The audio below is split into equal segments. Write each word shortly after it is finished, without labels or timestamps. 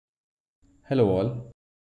Hello all.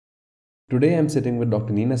 Today I am sitting with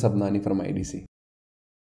Dr. Nina Sabnani from IDC.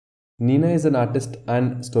 Nina is an artist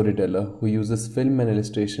and storyteller who uses film and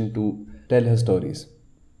illustration to tell her stories.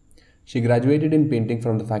 She graduated in painting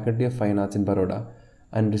from the Faculty of Fine Arts in Baroda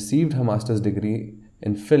and received her master's degree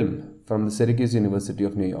in film from the Syracuse University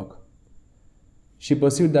of New York. She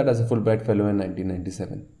pursued that as a Fulbright Fellow in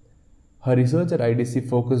 1997. Her research at IDC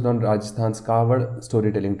focused on Rajasthan's Kaavad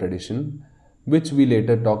storytelling tradition, which we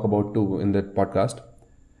later talk about too in the podcast.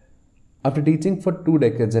 After teaching for 2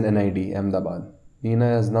 decades in NID, Ahmedabad, Nina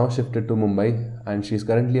has now shifted to Mumbai and she is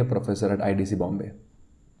currently a professor at IIT Bombay.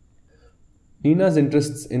 Nina's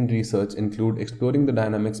interests in research include exploring the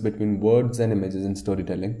dynamics between words and images in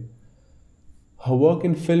storytelling. Her work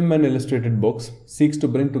in film and illustrated books seeks to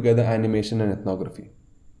bring together animation and ethnography.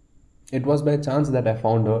 It was by chance that I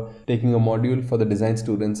found her taking a module for the design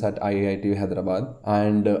students at IIT Hyderabad,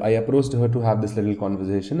 and I approached her to have this little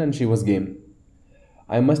conversation and she was game.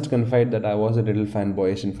 I must confide that I was a little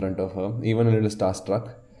fanboyish in front of her, even a little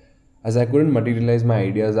starstruck, as I couldn't materialize my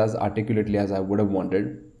ideas as articulately as I would have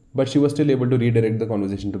wanted, but she was still able to redirect the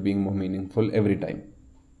conversation to being more meaningful every time.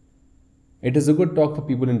 It is a good talk for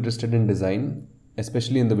people interested in design,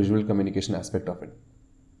 especially in the visual communication aspect of it.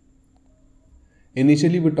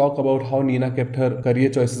 Initially, we talk about how Nina kept her career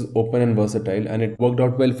choices open and versatile, and it worked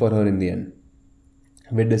out well for her in the end.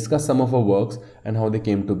 We discuss some of her works and how they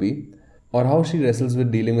came to be, or how she wrestles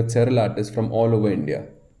with dealing with several artists from all over India.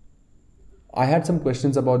 I had some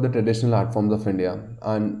questions about the traditional art forms of India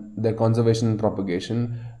and their conservation and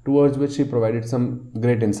propagation, towards which she provided some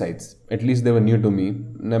great insights. At least they were new to me,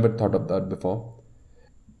 never thought of that before.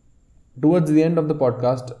 Towards the end of the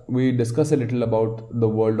podcast, we discuss a little about the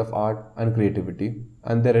world of art and creativity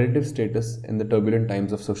and their relative status in the turbulent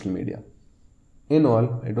times of social media. In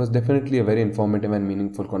all, it was definitely a very informative and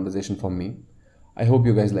meaningful conversation for me. I hope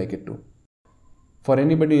you guys like it too. For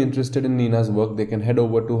anybody interested in Nina's work, they can head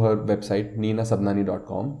over to her website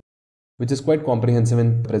ninasabnani.com, which is quite comprehensive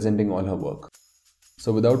in presenting all her work.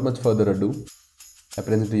 So without much further ado, I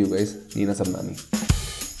present to you guys Nina Sabnani.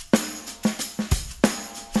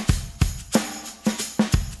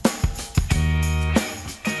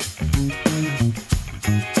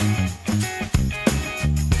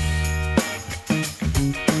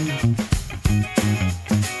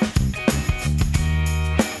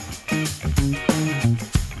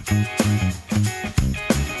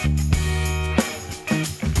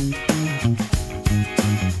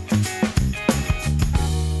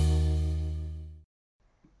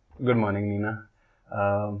 Good morning, Nina.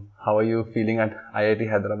 How are you feeling at IIT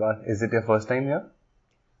Hyderabad? Is it your first time here?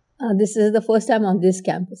 This is the first time on this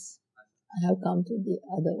campus. I have come to the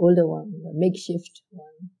other older one, the makeshift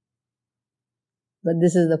one. But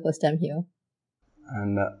this is the first time here.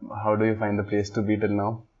 And how do you find the place to be till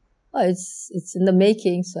now? Oh, it's in the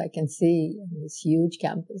making, so I can see this huge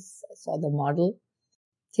campus. I saw the model.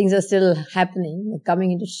 Things are still happening, they're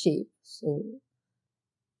coming into shape. So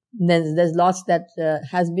there's lots that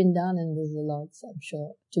has been done, and there's a lot, I'm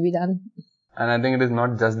sure, to be done. And I think it is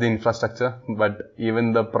not just the infrastructure, but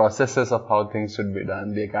even the processes of how things should be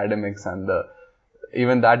done, the academics and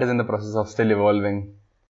even that is in the process of still evolving.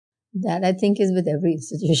 That I think is with every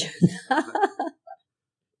institution.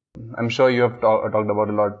 I'm sure you have talked about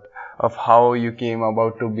a lot of how you came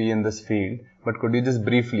about to be in this field, but could you just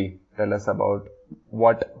briefly tell us about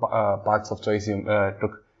what paths of choice you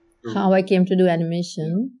took? How I came to do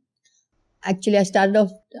animation. Actually, I started off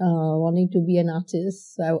wanting to be an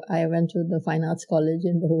artist. So I went to the Fine Arts College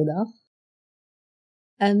in Baroda.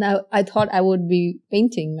 And I thought I would be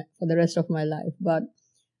painting for the rest of my life. But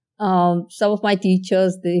some of my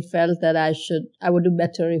teachers, they felt that I would do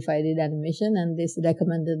better if I did animation. And they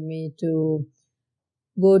recommended me to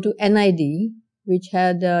go to NID, which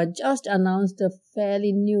had just announced a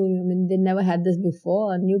fairly new, they never had this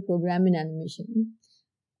before, a new program in animation.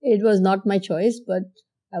 It was not my choice, but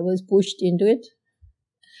I was pushed into it.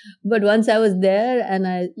 But once I was there and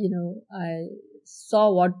I saw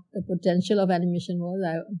what the potential of animation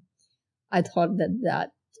was, I thought that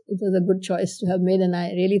it was a good choice to have made. And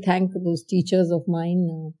I really thank those teachers of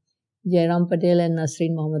mine, Jairam Patel and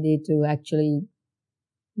Nasreen Mohammadi, to actually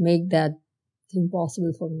make that thing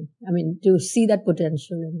possible for me. To see that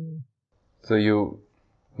potential in me. So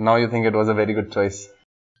now you think it was a very good choice?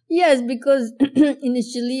 Yes, because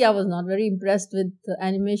initially I was not very impressed with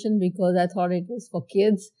animation because I thought it was for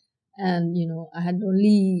kids, and I had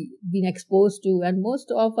only been exposed to, and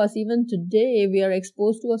most of us even today, we are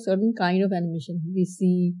exposed to a certain kind of animation. We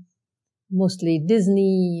see mostly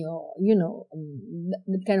Disney or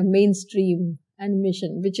the kind of mainstream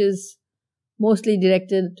animation, which is mostly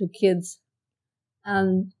directed to kids.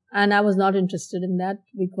 And And I was not interested in that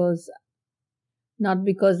not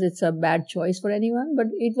because it's a bad choice for anyone, but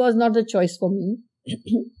it was not a choice for me.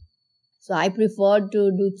 So I preferred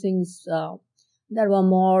to do things that were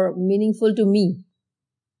more meaningful to me.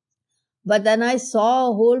 But then I saw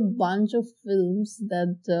a whole bunch of films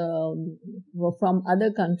that were from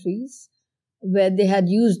other countries where they had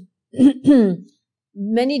used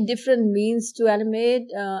many different means to animate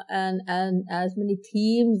and as many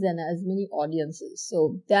themes and as many audiences.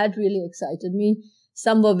 So that really excited me.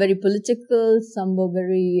 Some were very political, some were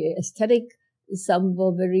very aesthetic, some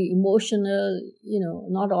were very emotional.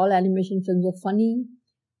 Not all animation films were funny.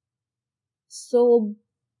 So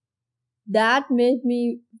that made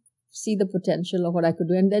me see the potential of what I could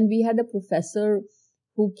do. And then we had a professor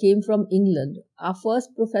who came from England. Our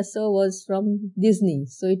first professor was from Disney.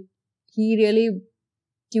 So he really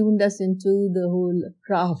tuned us into the whole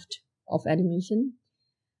craft of animation.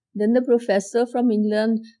 Then the professor from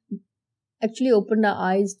England actually opened our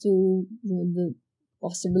eyes to the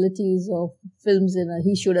possibilities of films.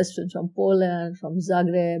 He showed us films from Poland, from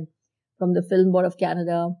Zagreb, from the Film Board of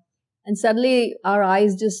Canada. And suddenly our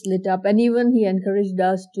eyes just lit up. And even he encouraged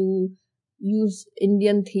us to use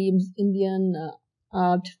Indian themes, Indian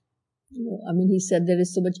art. He said there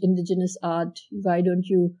is so much indigenous art. Why don't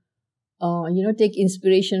you, take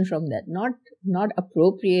inspiration from that? Not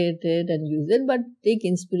appropriate it and use it, but take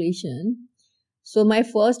inspiration. So my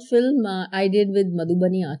first film I did with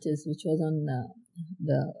Madhubani artists, which was on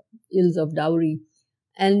the Ills of Dowry.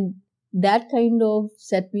 And that kind of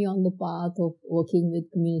set me on the path of working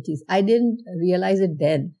with communities. I didn't realize it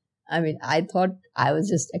then. I thought I was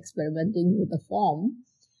just experimenting with the form,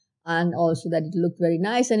 and also that it looked very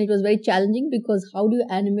nice, and it was very challenging because how do you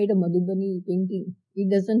animate a Madhubani painting? It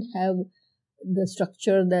doesn't have the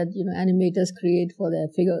structure that animators create for their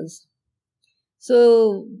figures.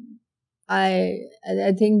 So I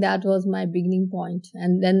think that was my beginning point.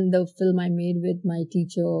 And then the film I made with my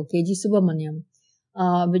teacher K.G. Subramaniam,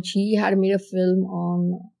 which he had made a film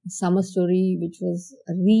on Summer Story, which was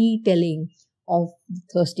a retelling of The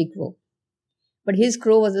Thirsty Crow. But his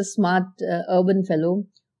crow was a smart urban fellow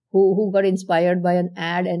who got inspired by an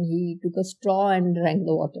ad, and he took a straw and drank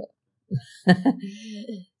the water.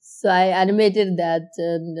 So I animated that,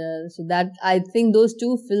 and so that I think those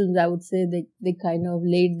two films, I would say, they kind of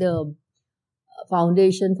laid the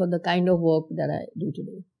foundation for the kind of work that I do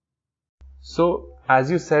today. So,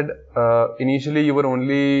 as you said, initially you were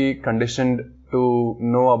only conditioned to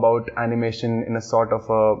know about animation in a sort of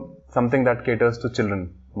something that caters to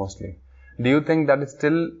children mostly. Do you think that is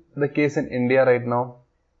still the case in India right now?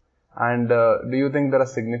 And do you think there are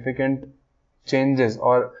significant changes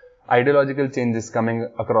or ideological changes coming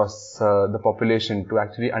across the population to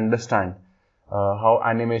actually understand how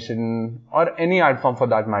animation or any art form for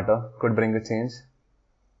that matter could bring a change?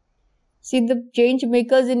 See, the change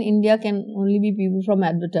makers in India can only be people from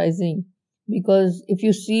advertising, because if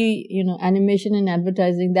you see, animation in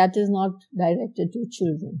advertising, that is not directed to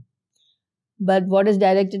children. But what is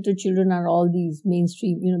directed to children are all these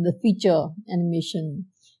mainstream, the feature animation.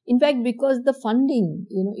 In fact, because the funding,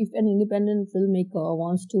 if an independent filmmaker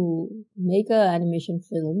wants to make an animation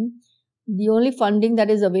film, the only funding that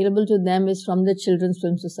is available to them is from the Children's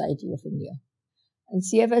Film Society of India. And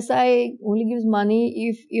CFSI only gives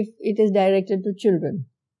money if it is directed to children.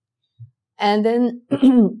 And then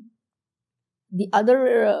the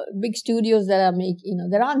other big studios that are making,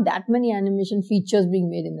 there aren't that many animation features being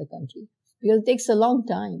made in the country because it takes a long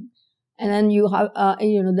time. And then you have,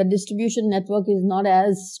 the distribution network is not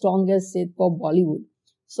as strong as, say, for Bollywood.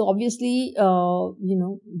 So obviously,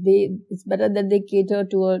 it's better that they cater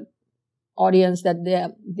to an audience that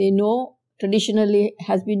they know traditionally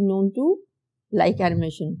has been known to like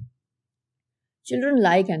animation. Children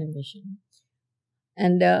like animation.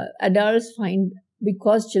 And adults find,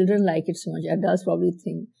 because children like it so much, adults probably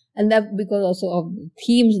think, and that because also of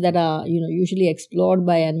themes that are, usually explored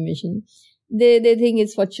by animation, they think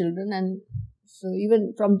it's for children. And so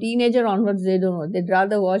even from teenager onwards, they don't know. They'd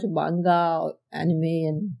rather watch manga or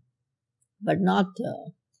anime, but not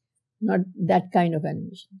that kind of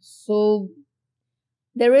animation. So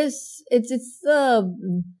there is,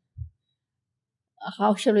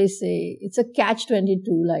 how shall I say, it's a catch-22.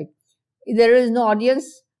 Like, there is no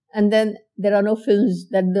audience, and then there are no films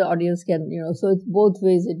that the audience can, so it's both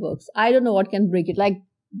ways it works. I don't know what can break it. Like,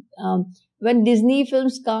 when Disney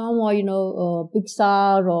films come, or,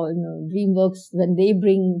 Pixar or, DreamWorks, when they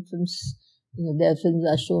bring films, their films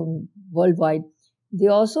are shown worldwide, they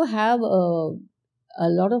also have a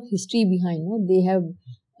lot of history behind, they have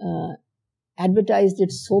advertised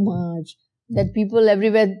it so much that people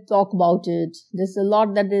everywhere talk about it. There's a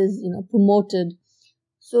lot that is, promoted.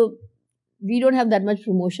 So we don't have that much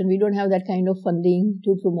promotion. We don't have that kind of funding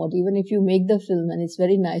to promote. Even if you make the film and it's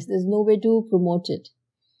very nice, there's no way to promote it.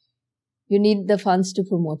 You need the funds to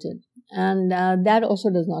promote it. And that also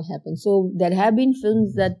does not happen. So there have been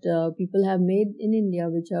films that people have made in India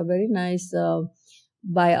which are very nice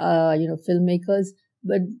by filmmakers,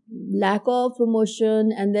 but lack of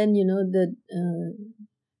promotion, and then the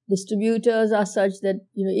distributors are such that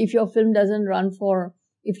if your film doesn't run for,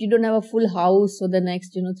 if you don't have a full house for the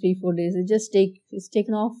next 3-4 days, it's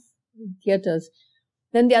taken off theaters.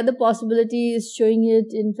 Then the other possibility is showing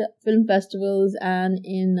it in film festivals and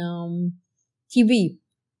in TV.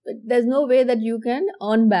 But there's no way that you can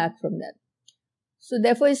earn back from that. So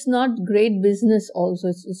therefore, it's not great business also.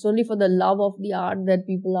 It's only for the love of the art that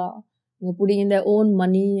people are putting in their own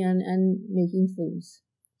money and making films.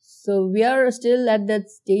 So we are still at that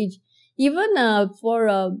stage. Even for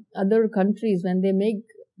other countries, when they make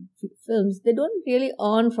films, they don't really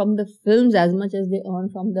earn from the films as much as they earn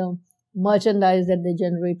from the merchandise that they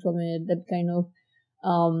generate from it, that kind of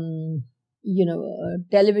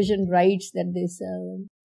television rights that they sell.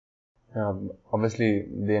 Obviously,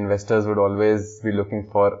 the investors would always be looking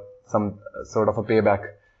for some sort of a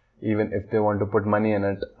payback, even if they want to put money in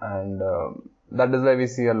it, and that is why we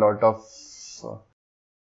see a lot of.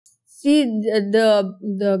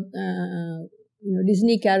 The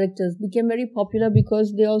Disney characters became very popular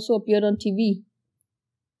because they also appeared on TV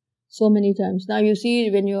so many times. Now you see,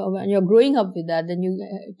 when you're growing up with that, then you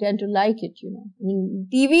tend to like it.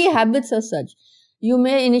 TV habits are such. You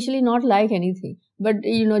may initially not like anything, but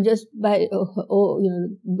just by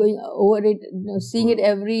going over it, seeing it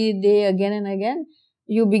every day again and again,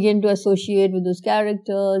 you begin to associate with those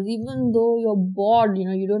characters. Even though you're bored,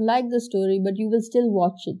 you don't like the story, but you will still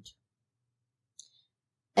watch it.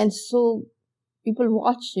 And so people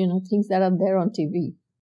watch things that are there on TV.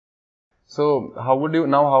 So how would you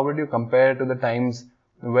compare to the times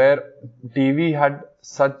where TV had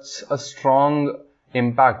such a strong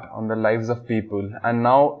impact on the lives of people, and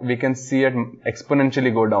now we can see it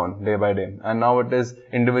exponentially go down day by day, and now it is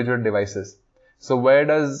individual devices. So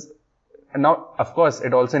now, of course,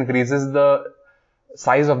 it also increases the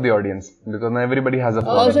size of the audience, because now everybody has a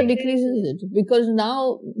phone. Also decreases it, because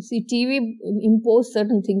now, see, TV imposed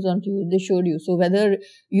certain things onto you. They showed you. So whether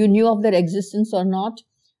you knew of their existence or not,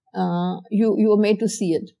 you were made to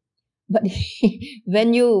see it. But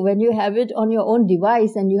when you have it on your own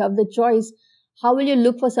device and you have the choice, how will you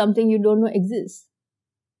look for something you don't know exists?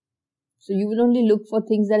 So you will only look for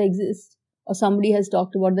things that exist or somebody has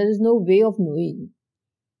talked about. There is no way of knowing.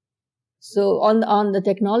 So on the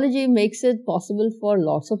technology makes it possible for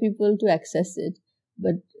lots of people to access it,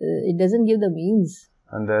 but it doesn't give the means.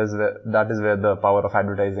 And that is where the power of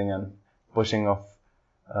advertising and pushing of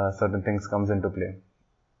certain things comes into play.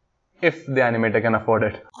 If the animator can afford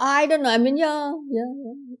it. I don't know. I mean, yeah.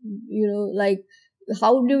 Like,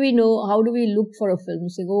 how do we know? How do we look for a film? We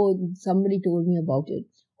say, oh, somebody told me about it.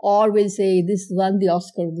 Or we'll say, this won the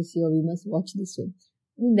Oscar this year, we must watch this film.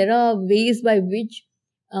 I mean, there are ways by which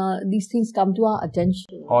these things come to our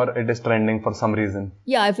attention. Or it is trending for some reason.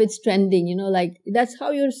 Yeah, if it's trending, like, that's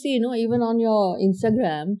how you'll see, even on your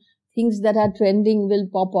Instagram, things that are trending will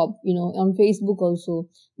pop up, on Facebook also.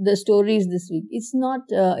 The stories this week. It's not,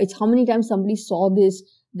 it's how many times somebody saw this,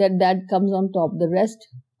 that comes on top. The rest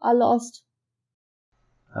are lost.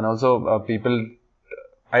 And also people,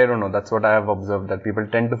 I don't know, that's what I have observed, that people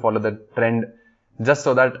tend to follow the trend just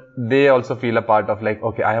so that they also feel a part of, like,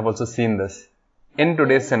 okay, I have also seen this. In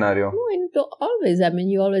today's scenario. No, always. I mean,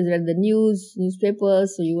 you always read the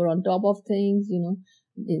newspapers, so you were on top of things,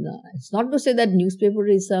 It's not to say that newspaper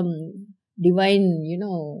is some divine,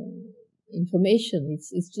 information.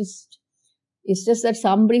 It's just that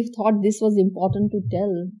somebody thought this was important to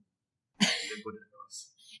tell.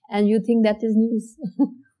 And you think that is news.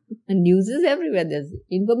 And news is everywhere. There's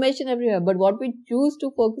information everywhere. But what we choose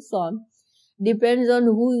to focus on depends on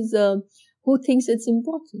who thinks it's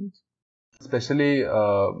important. Especially,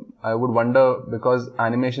 I would wonder, because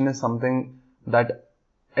animation is something that,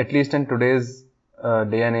 at least in today's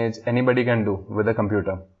day and age, anybody can do with a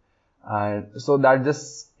computer. And so that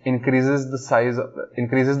just increases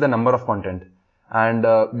the number of content. And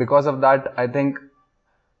because of that, I think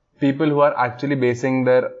people who are actually basing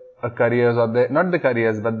their careers, or not the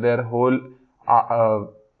careers, but their whole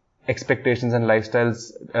expectations and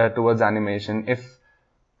lifestyles towards animation, if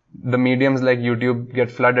the mediums like YouTube get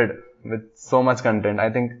flooded with so much content, I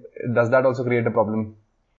think, does that also create a problem?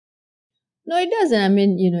 No, it doesn't. I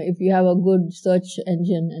mean, if you have a good search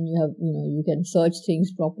engine and you have, you can search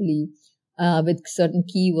things properly with certain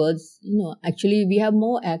keywords, actually we have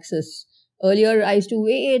more access Earlier, I used to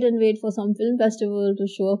wait and wait for some film festival to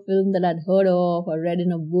show a film that I'd heard of or read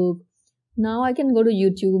in a book. Now I can go to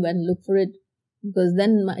YouTube and look for it, because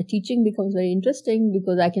then my teaching becomes very interesting,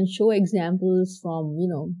 because I can show examples from,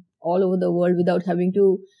 all over the world without having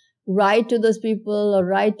to write to those people or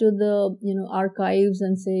write to the, archives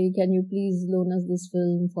and say, can you please loan us this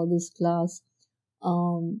film for this class?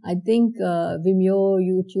 I think Vimeo,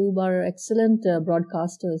 YouTube are excellent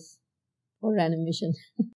broadcasters for animation.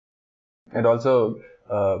 It also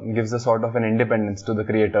gives a sort of an independence to the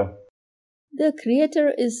creator. The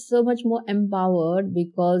creator is so much more empowered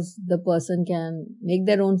because the person can make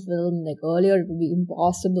their own film. Like earlier, it would be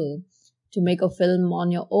impossible to make a film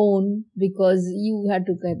on your own because you had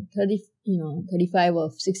to get 35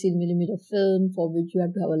 or 16 millimeter film, for which you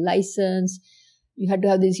had to have a license. You had to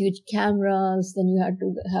have these huge cameras. Then you had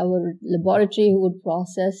to have a laboratory who would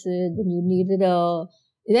process it. Then you needed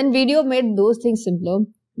then video made those things simpler.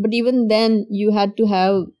 But even then, you had to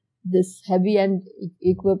have this heavy end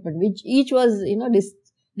equipment, which each was,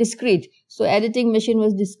 discrete. So editing machine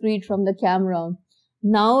was discrete from the camera.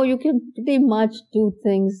 Now you can pretty much do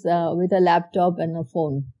things with a laptop and a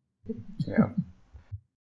phone. Yeah.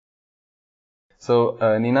 So,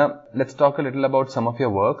 Nina, let's talk a little about some of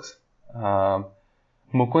your works.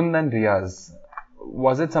 Mukund and Riyaz,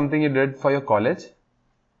 was it something you did for your college?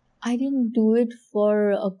 I didn't do it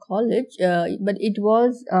for a college, but it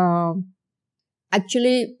was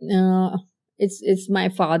actually it's my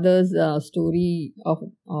father's story of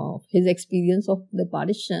his experience of the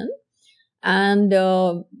partition, and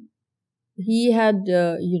he had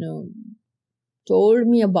told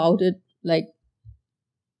me about it like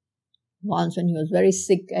once when he was very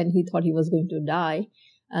sick and he thought he was going to die,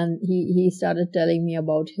 and he started telling me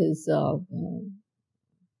about his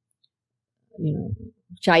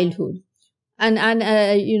childhood. And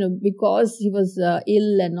because he was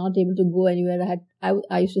ill and not able to go anywhere,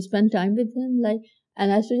 I used to spend time with him,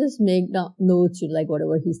 and I used to just make notes, like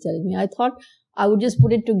whatever he's telling me. I thought I would just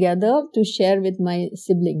put it together to share with my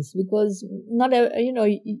siblings, because not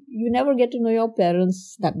you never get to know your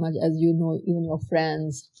parents that much as you know even your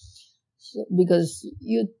friends. So, because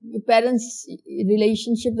your parents'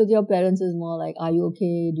 relationship with your parents is more like, are you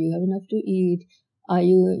okay? Do you have enough to eat? Are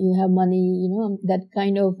you have money? That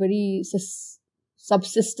kind of very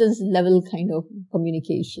subsistence level kind of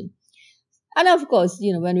communication. And of course,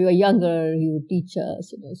 when we were younger, he would teach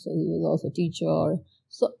us, so he was also a teacher.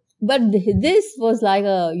 So, but this was like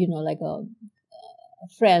a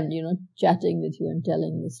friend, chatting with you and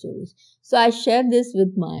telling the stories. So I shared this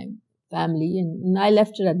with my family, and I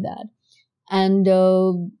left it at that. And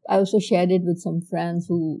I also shared it with some friends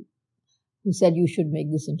who said, you should make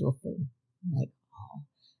this into a film. Like,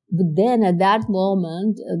 but then at that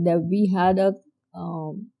moment, we had a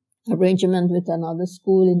arrangement with another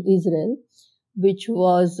school in Israel, which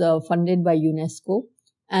was funded by UNESCO,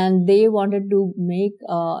 and they wanted to make.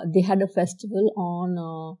 They had a festival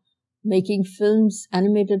on making films,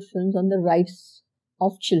 animated films on the rights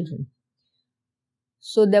of children.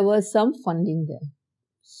 So there was some funding there.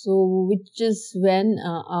 So, which is when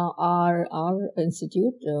our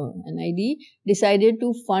institute, NID, decided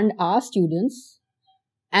to fund our students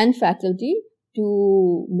and faculty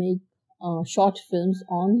to make short films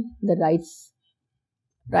on the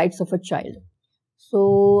rights of a child.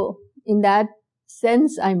 So, in that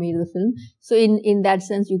sense, I made the film. So, in that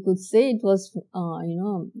sense, you could say it was,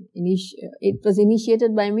 it was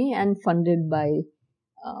initiated by me and funded by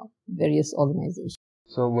various organizations.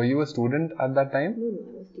 So, were you a student at that time? No,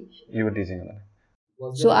 I was teaching. You were teaching at that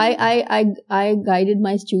time. So I guided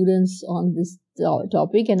my students on this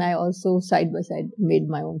topic, and I also side by side made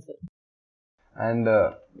my own film. And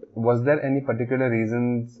was there any particular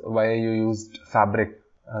reasons why you used fabric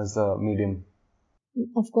as a medium?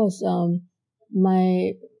 Of course,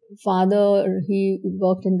 my father, he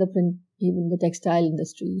worked in even the textile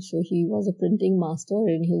industry, so he was a printing master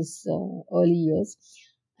in his early years,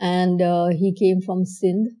 and he came from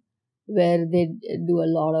Sindh, where they do a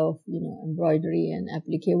lot of embroidery and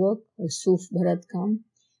applique work, suf bharat kam.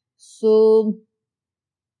 So,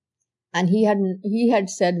 and he had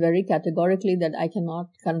said very categorically that I cannot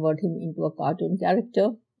convert him into a cartoon character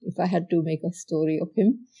if I had to make a story of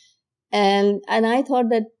him. And I thought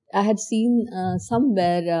that I had seen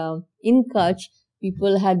somewhere in Kutch,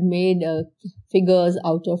 people had made figures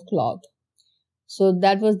out of cloth. So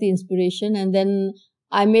that was the inspiration. And then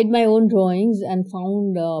I made my own drawings and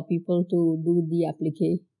found people to do the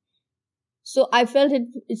applique. So I felt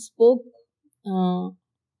it spoke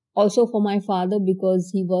also for my father,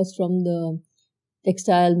 because he was from the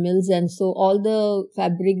textile mills, and so all the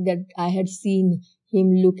fabric that I had seen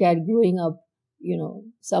him look at growing up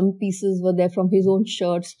some pieces were there from his own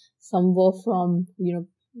shirts, some were from,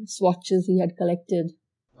 swatches he had collected.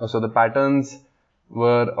 So the patterns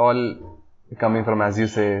were all coming from, as you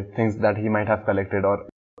say, things that he might have collected, or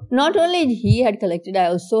not only he had collected, I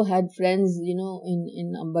also had friends,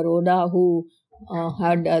 in Baroda who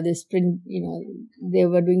had this print, they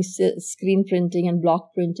were doing screen printing and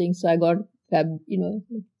block printing. So I got,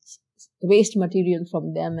 waste material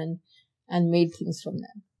from them and made things from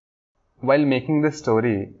them. While making this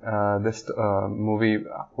story, this movie,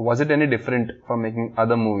 was it any different from making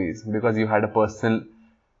other movies? Because you had a personal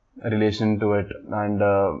relation to it and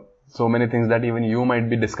so many things that even you might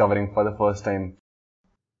be discovering for the first time.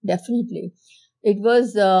 Definitely. It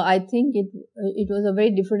was, I think it was a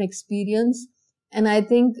very different experience. And I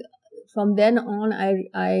think from then on,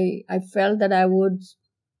 I felt that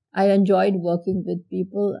I enjoyed working with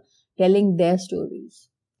people, telling their stories.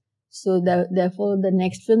 So therefore, the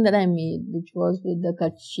next film that I made, which was with the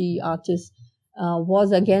Kutchi artists,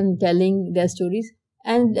 was again telling their stories.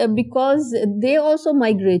 And because they also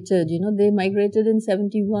migrated, they migrated in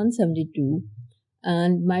 71, 72.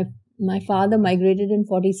 And my father migrated in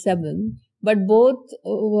 47. But both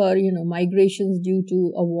were, migrations due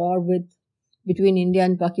to a war between India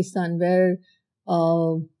and Pakistan, where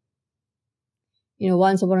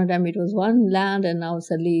once upon a time it was one land, and now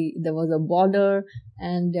suddenly there was a border,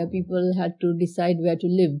 and people had to decide where to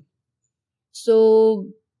live. So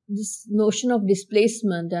this notion of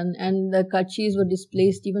displacement, and the Kutchis were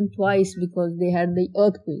displaced even twice because they had the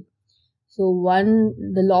earthquake. So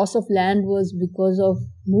the loss of land was because of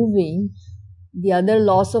moving, the other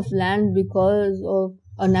loss of land because of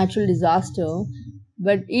a natural disaster.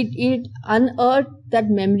 But it unearthed that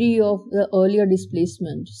memory of the earlier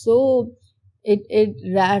displacement. So it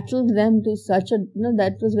rattled them to such a,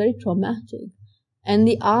 that was very traumatic. And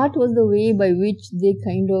the art was the way by which they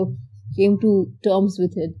kind of came to terms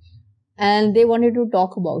with it. And they wanted to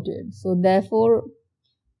talk about it. So therefore,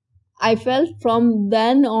 I felt from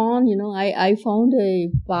then on, I found a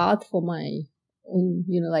path for my own,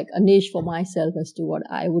 like a niche for myself as to what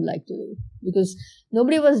I would like to do. Because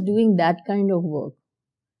nobody was doing that kind of work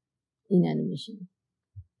in animation.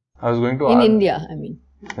 I was going to in India, I mean.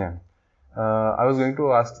 Yeah. I was going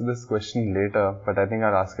to ask this question later, but I think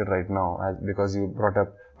I'll ask it right now because you brought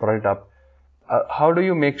it up. How do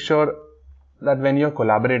you make sure that when you're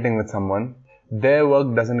collaborating with someone, their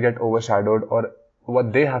work doesn't get overshadowed, or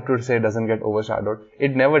what they have to say doesn't get overshadowed?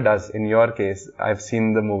 It never does in your case. I've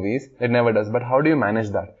seen the movies. It never does. But how do you manage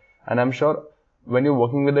that? And I'm sure when you're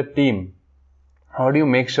working with a team, how do you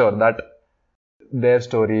make sure that their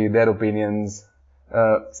story, their opinions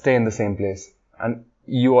stay in the same place, and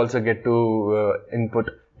you also get to input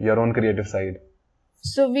your own creative side?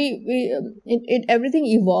 So everything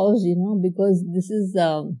evolves, because this is,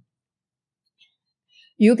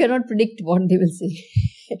 you cannot predict what they will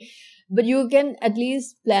say, but you can at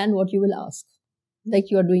least plan what you will ask, like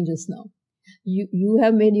you are doing just now. You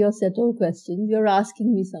have made your set of questions. You're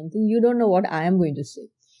asking me something. You don't know what I am going to say,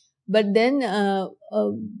 but then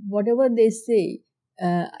whatever they say,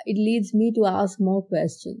 it leads me to ask more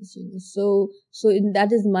questions, So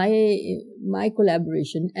that is my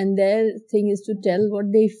collaboration, and their thing is to tell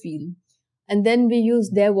what they feel, and then we use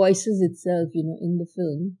their voices itself, in the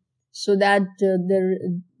film, so that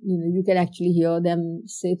you can actually hear them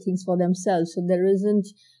say things for themselves. So there isn't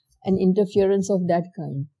an interference of that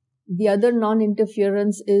kind. The other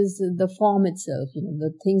non-interference is the form itself,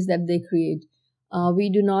 the things that they create. We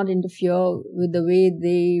do not interfere with the way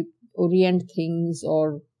they orient things,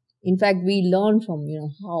 or in fact we learn from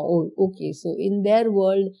so in their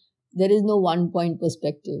world there is no one point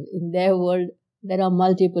perspective. In their world there are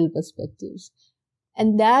multiple perspectives,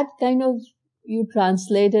 and that kind of you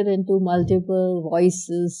translate it into multiple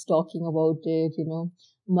voices talking about it,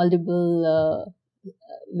 multiple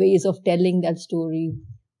ways of telling that story.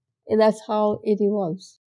 And that's how it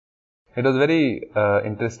evolves. It was very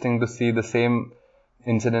interesting to see the same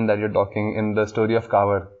incident that you're talking in the story of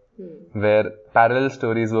Kaavad, where parallel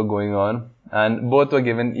stories were going on and both were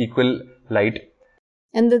given equal light.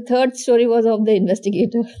 And the third story was of the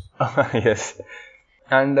investigator. Yes.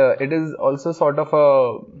 And it is also sort of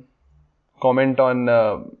a comment on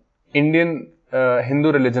Indian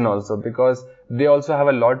Hindu religion also, because they also have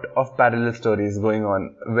a lot of parallel stories going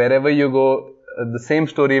on. Wherever you go, the same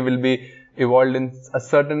story will be evolved in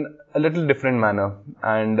a little different manner.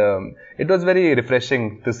 And it was very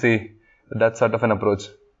refreshing to see that sort of an approach.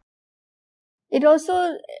 It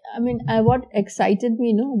also, what excited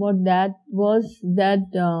me, about that was that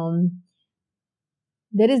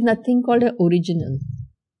there is nothing called an original.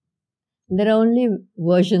 There are only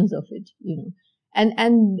versions of it,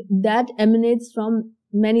 And that emanates from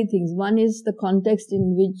many things. One is the context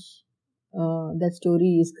in which that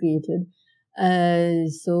story is created.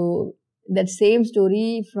 So that same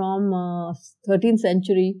story from 13th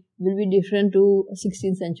century will be different to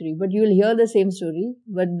 16th century, but you will hear the same story,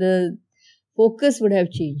 but the focus would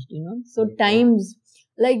have changed, So times,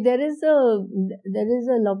 like there is a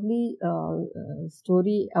lovely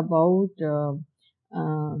story about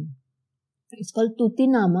it's called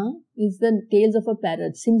Tutinama. It's the tales of a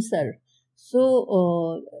parrot, Simsar.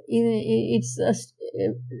 So it's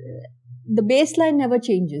the baseline never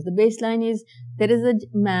changes. The baseline is there is a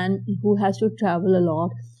man who has to travel a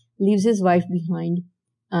lot, leaves his wife behind,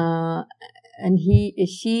 and he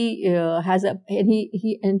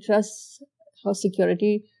entrusts her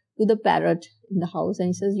security to the parrot in the house, and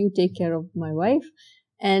he says, "You take care of my wife."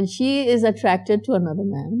 And she is attracted to another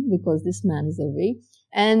man because this man is away.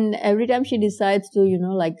 And every time she decides to,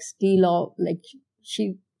 steal off,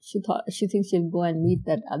 she thinks she'll go and meet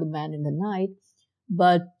that other man in the night.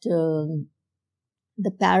 But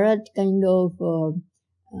the parrot kind of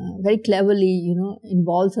very cleverly,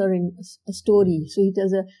 involves her in a story. So he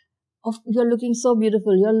tells her, "Oh, you're looking so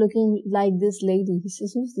beautiful. You're looking like this lady." He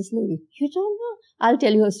says, "Who's this lady?" "You don't know? I'll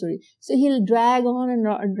tell you her story." So he'll drag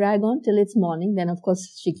on till it's morning. Then, of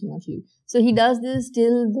course, she cannot leave. So he does this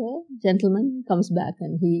till the gentleman comes back,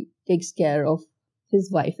 and he takes care of his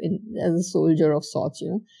wife as a soldier of sorts,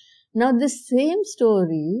 Now, this same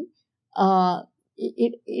story,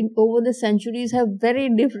 over the centuries have very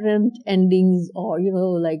different endings or,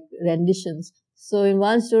 like renditions. So in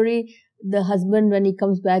one story, the husband, when he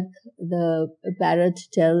comes back, the parrot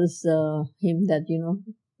tells him that,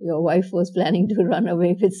 your wife was planning to run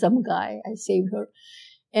away with some guy. I saved her.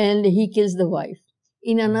 And he kills the wife.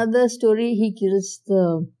 In another story, he kills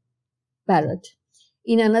the parrot.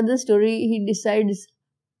 In another story, he decides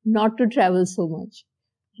not to travel so much.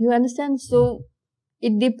 You understand? So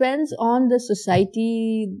it depends on the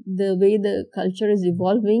society, the way the culture is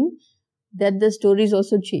evolving, that the stories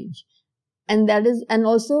also change. And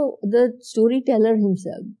also the storyteller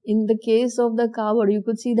himself. In the case of the Kaavad, you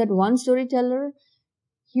could see that one storyteller,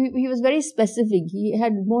 he was very specific. He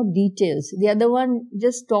had more details. The other one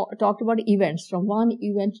just talked about events, from one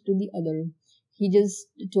event to the other. He just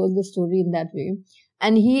told the story in that way.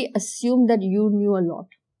 And he assumed that you knew a lot.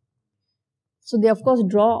 So they, of course,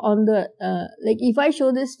 draw on the, if I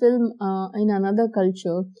show this film in another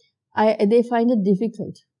culture, they find it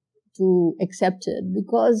difficult to accept it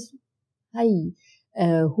because,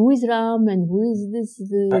 who is Ram and who is this?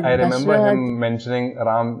 I remember him mentioning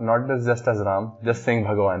Ram, not just as Ram, just saying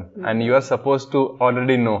Bhagwan. And you are supposed to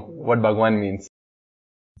already know what Bhagwan means.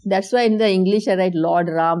 That's why in the English I write Lord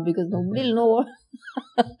Ram, because nobody will know what.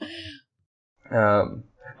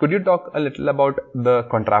 Could you talk a little about the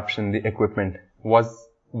contraption, the equipment? Was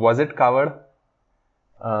it Kaavad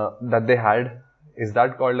that they had? Is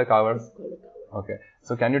that called a Kaavad? It's called a Kaavad. Okay.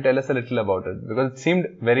 So can you tell us a little about it? Because it seemed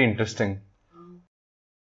very interesting.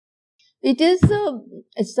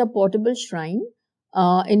 It's a portable shrine.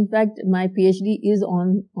 In fact, my PhD is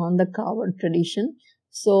on the Kaavad tradition.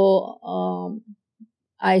 So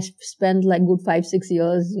I spent like good 5-6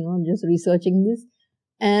 years, just researching this.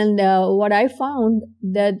 And what I found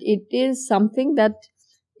that it is something that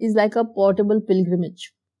is like a portable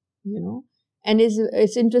pilgrimage, And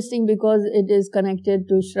it's interesting because it is connected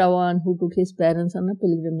to Shravan, who took his parents on a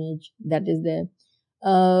pilgrimage. That is there.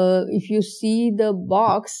 If you see the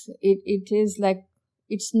box, it is like,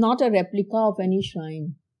 it's not a replica of any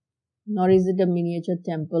shrine, nor is it a miniature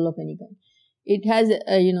temple of any kind. It has,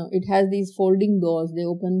 it has these folding doors. They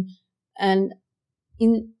open, and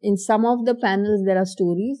in some of the panels there are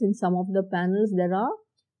stories. In some of the panels there are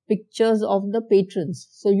pictures of the patrons.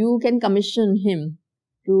 So you can commission him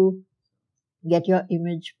to get your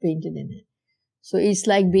image painted in it. So it's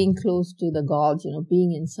like being close to the gods,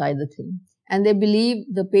 being inside the thing. And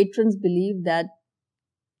the patrons believe that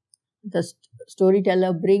the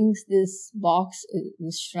storyteller brings this box,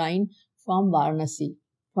 this shrine from Varanasi,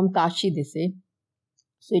 from Kashi, they say.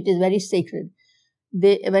 So it is very sacred.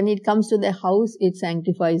 When it comes to their house, it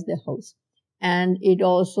sanctifies their house. And it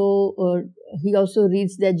also, he also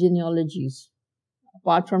reads their genealogies.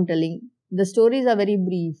 Apart from telling, the stories are very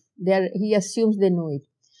brief. He assumes they know it.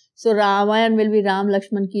 So Ramayana will be Ram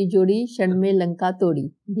Lakshman ki jodi, Shanme Lanka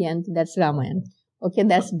Todi. The end, that's Ramayana. Okay,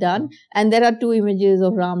 that's done. And there are 2 images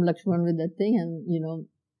of Ram Lakshman with that thing, and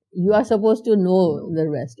you are supposed to know the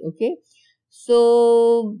rest. Okay,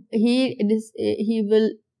 so he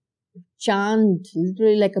will chant,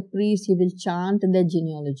 literally like a priest. He will chant their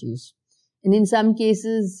genealogies, and in some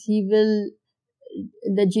cases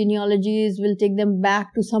the genealogies will take them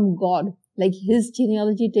back to some god. Like his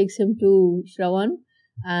genealogy takes him to Shravan,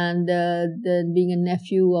 and then being a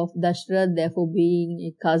nephew of Dashrath, therefore being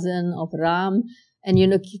a cousin of Ram, and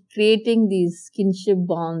creating these kinship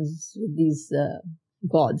bonds with these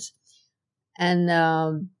gods. And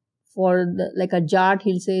for like a Jat,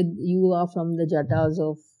 he'll say you are from the Jatas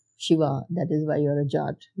of Shiva, that is why you're a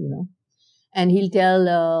Jat, and he'll tell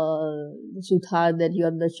Suthar that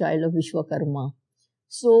you're the child of Vishwakarma.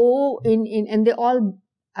 So and they all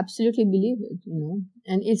absolutely believe it,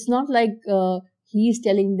 and it's not like he's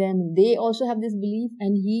telling them, they also have this belief,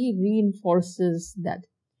 and he reinforces that.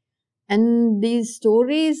 And these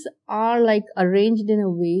stories are like arranged in a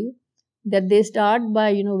way that they start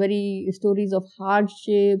by very stories of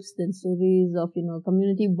hardships, then stories of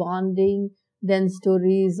community bonding, then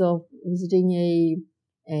stories of visiting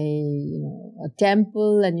a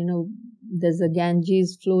temple, and there's a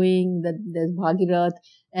Ganges flowing, that there's Bhagirath,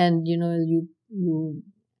 and you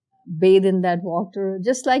bathe in that water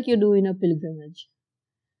just like you do in a pilgrimage.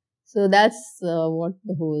 So that's what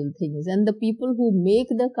the whole thing is. And the people who make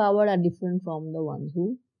the Kaavad are different from the ones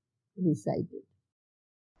who recite it.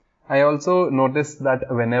 I also noticed that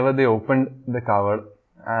whenever they opened the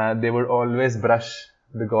Kaavad, they would always brush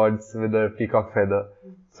the gods with a peacock feather.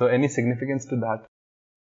 So any significance to that?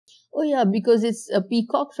 Oh yeah, because it's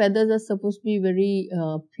peacock feathers are supposed to be very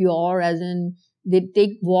pure, as in they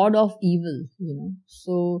take ward of evil,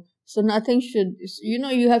 So nothing should,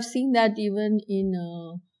 you have seen that even in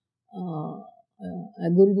a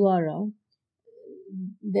Gurudwara,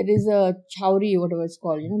 there is a chowri, whatever it's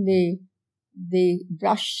called, they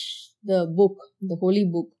brush the book, the holy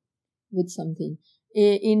book, with something.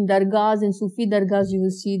 In dargahs, in Sufi dargahs, you will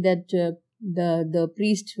see that the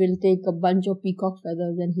priest will take a bunch of peacock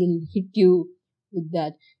feathers and he'll hit you with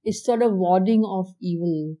that. It's sort of warding off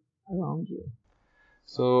evil around you.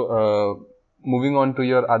 So, moving on to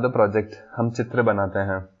your other project, Hum Chitra Banate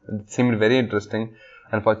Hain. It seemed very interesting.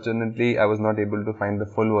 Unfortunately, I was not able to find the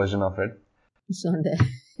full version of it. It's not there.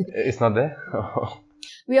 It's not there?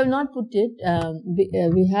 We have not put it.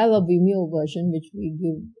 We have a Vimeo version which we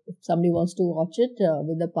give if somebody wants to watch it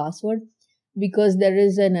with the password, because there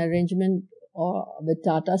is an arrangement with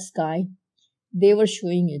Tata Sky. They were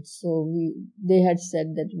showing it, so they had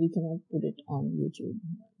said that we cannot put it on YouTube.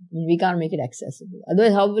 I mean, we can't make it accessible.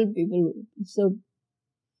 Otherwise, how will people? So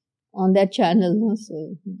on that channel, no?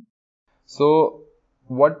 So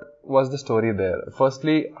what was the story there?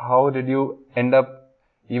 Firstly, how did you end up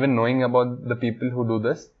even knowing about the people who do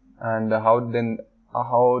this, and how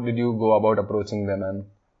did you go about approaching them and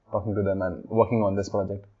talking to them and working on this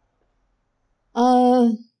project?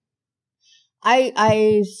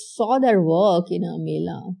 I saw their work in a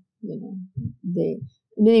mela.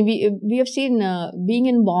 We have seen being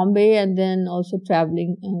in Bombay and then also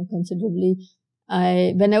traveling considerably.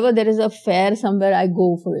 Whenever there is a fair somewhere, I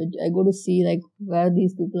go for it. I go to see like where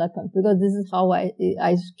these people are coming, because this is how I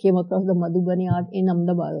came across the Madhubani art in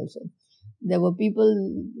Ahmedabad also. There were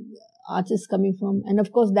artists coming from, and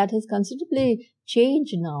of course that has considerably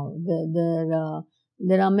changed now.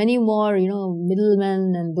 There are many more,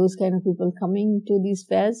 middlemen and those kind of people coming to these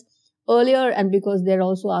fairs earlier, and because they're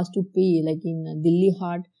also asked to pay, like in Delhi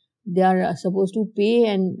Haat, they are supposed to pay,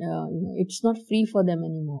 and it's not free for them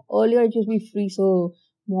anymore. Earlier it used to be free, so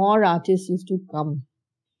more artists used to come,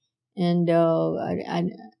 and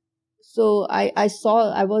so I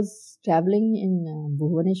was traveling in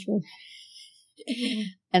Bhubaneswar,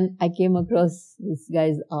 and I came across this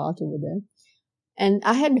guy's art over there. And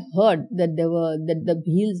I had heard that the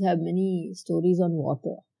Bhils have many stories on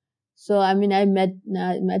water. So I met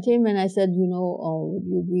him and I said, would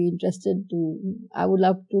you be interested I would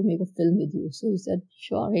love to make a film with you. So he said,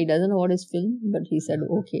 sure. He doesn't know what is film, but he said,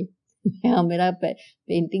 okay. Mera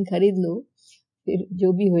painting kharid lo, fir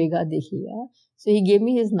jo bhi hoega dekhiga. So he gave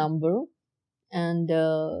me his number, and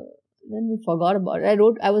then we forgot about it.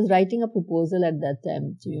 I was writing a proposal at that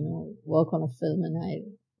time to, work on a film, and I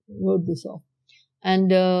wrote this off. And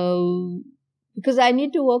because I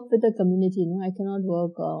need to work with the community, I cannot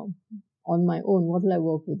work on my own. What will I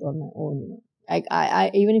work with on my own?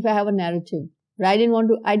 I even if I have a narrative, but I don't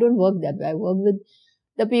work that way. I work with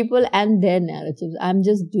the people and their narratives. I'm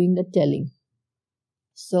just doing the telling.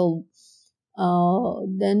 So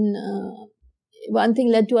then one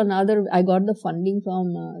thing led to another. I got the funding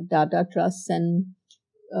from Tata Trusts, and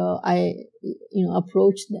I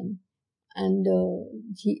approached them. And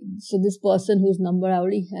so this person whose number I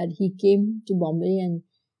already had, he came to Bombay, and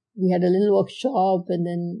we had a little workshop, and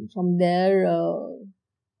then from there,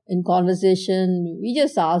 in conversation, we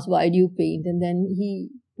just asked, why do you paint? And then he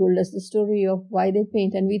told us the story of why they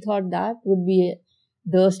paint, and we thought that would be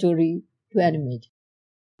the story to animate.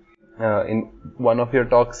 In one of your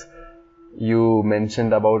talks, you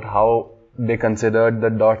mentioned about how they considered the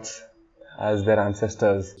dots as their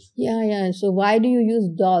ancestors. Yeah. So why do you use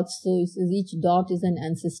dots? So it says each dot is an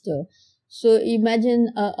ancestor. So imagine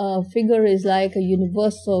a figure is like a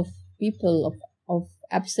universe of people, of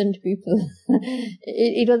absent people.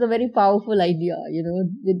 it was a very powerful idea,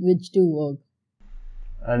 with which to work.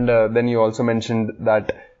 And then you also mentioned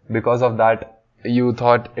that because of that, you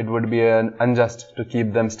thought it would be unjust to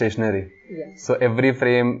keep them stationary. Yes. So every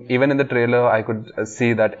frame, even in the trailer, I could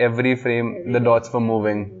see that every frame, the dots were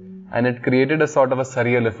moving, and it created a sort of a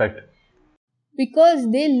surreal effect. Because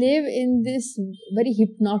they live in this very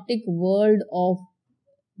hypnotic world of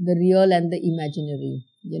the real and the imaginary,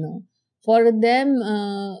 For them,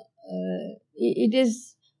 it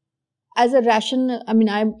is as a rational,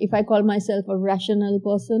 if I call myself a rational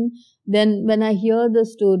person, then when I hear the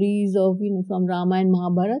stories of, from Rama and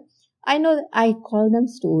Mahabharata, I know that I call them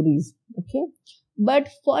stories, okay? But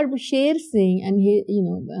for Sher Singh and he,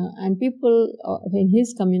 and people in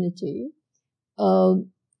his community,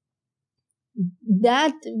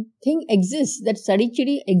 that thing exists, that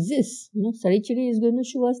Sadichiri exists. Sadichiri is going to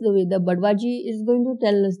show us the way. The Badwaji is going to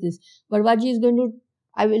tell us this. Badwaji is going to,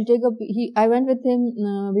 I went with him,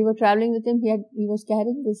 we were traveling with him, he was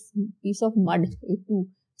carrying this piece of mud too.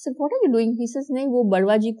 I said, what are you doing? He says, nahi, wo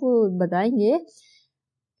Badwaji ko batayenge.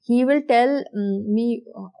 He will tell me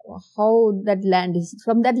how that land is.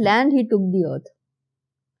 From that land he took the earth.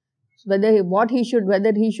 Whether he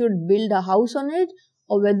should build a house on it,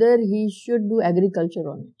 or whether he should do agriculture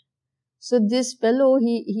on it. So this fellow,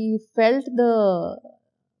 he felt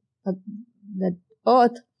that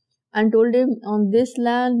earth and told him, on this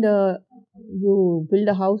land, you build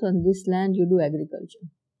a house, on this land, you do agriculture.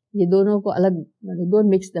 Ye dono ko alag, don't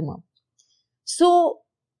mix them up. So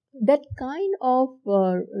that kind of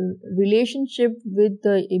relationship with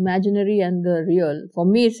the imaginary and the real, for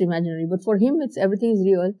me it's imaginary, but for him everything is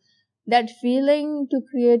real. That feeling to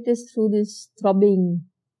create is through this throbbing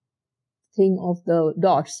thing of the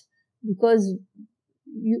dots, because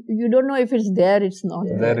you don't know if it's there, it's not.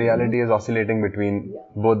 The reality is oscillating between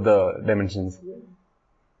both the dimensions.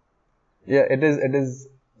 Yeah, it is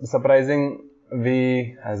surprising.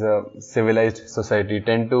 We as a civilized society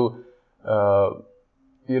tend to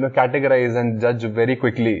categorize and judge very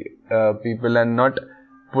quickly people, and not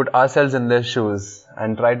put ourselves in their shoes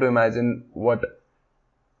and try to imagine what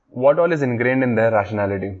all is ingrained in their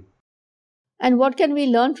rationality. And what can we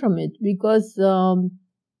learn from it? Because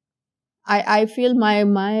I feel my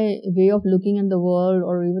way of looking at the world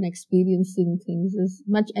or even experiencing things is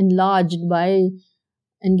much enlarged by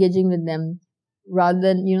engaging with them, rather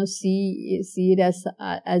than see it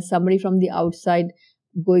as somebody from the outside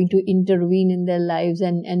going to intervene in their lives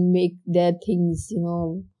and make their things,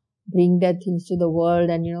 bring their things to the world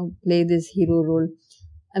and play this hero role.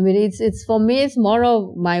 I mean, it's for me, it's more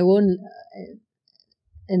of my own,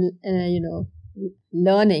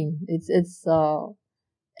 learning. It's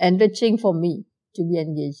enriching for me to be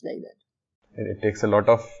engaged like that. It takes a lot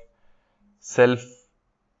of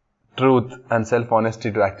self-truth and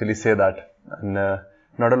self-honesty to actually say that. And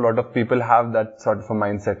not a lot of people have that sort of a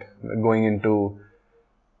mindset going into,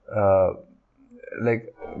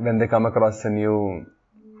 like when they come across a new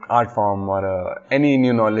art form or any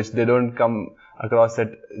new knowledge, they don't come across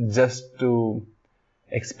it just to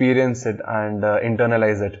experience it and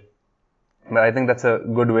internalize it. But I think that's a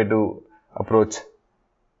good way to approach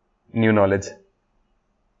new knowledge.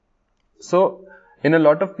 So, in a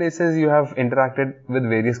lot of places you have interacted with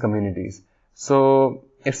various communities. So,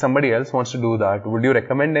 if somebody else wants to do that, would you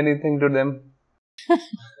recommend anything to them?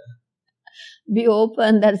 Be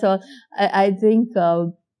open, that's all. I think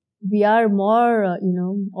we are more,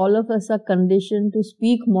 all of us are conditioned to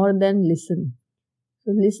speak more than listen.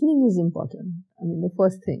 So listening is important. I mean, the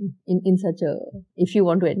first thing in such a, if you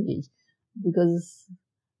want to engage, because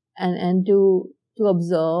and to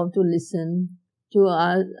observe, to listen, to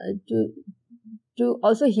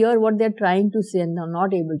also hear what they're trying to say and are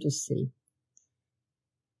not able to say,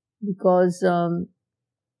 because a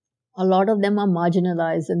lot of them are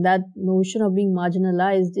marginalized, and that notion of being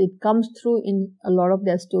marginalized, it comes through in a lot of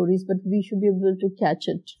their stories, but we should be able to catch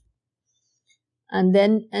it. And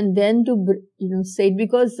then to say it,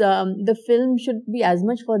 because the film should be as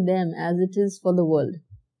much for them as it is for the world.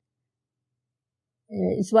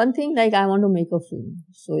 It's one thing, like I want to make a film,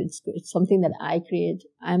 so it's something that I create.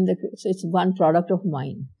 So it's one product of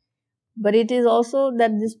mine. But it is also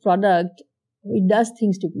that this product, it does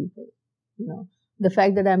things to people. The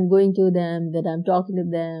fact that I'm going to them, that I'm talking to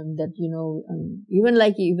them, that even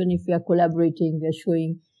if we are collaborating, we are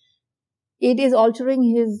showing. it is altering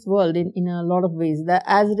his world in a lot of ways, that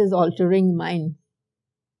as it is altering mine.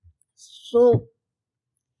 So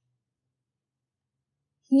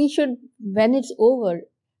he should, when it's over,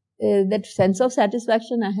 that sense of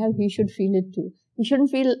satisfaction I have, he should feel it too. He shouldn't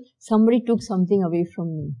feel somebody took something away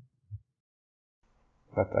from me.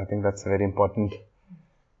 I think that's very important.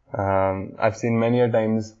 I've seen many a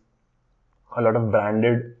times a lot of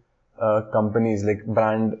branded companies, like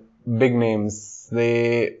brand big names,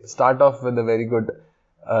 they start off with a very good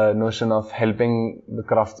notion of helping the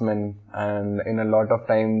craftsmen, and in a lot of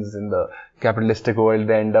times in the capitalistic world,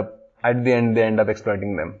 they end up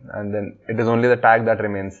exploiting them, and then it is only the tag that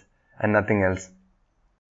remains and nothing else.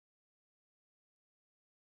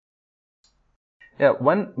 Yeah,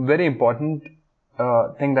 one very important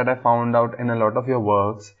thing that I found out in a lot of your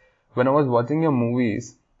works, when I was watching your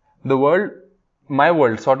movies, my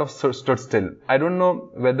world sort of stood still. I don't know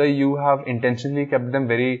whether you have intentionally kept them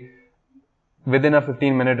very within a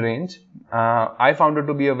 15-minute range. I found it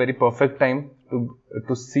to be a very perfect time to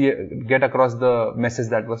get across the message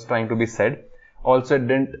that was trying to be said. Also, it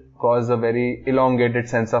didn't cause a very elongated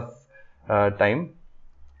sense of time.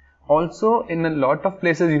 Also, in a lot of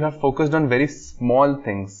places, you have focused on very small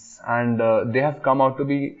things, and they have come out to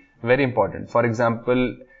be very important. For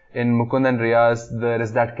example, in Mukund and Riaz, there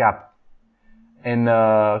is that cap. In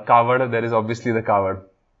Kaavad, there is obviously the Kaavad.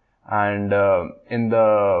 And in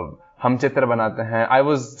the Hum Chitra Banate Hain, I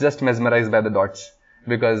was just mesmerized by the dots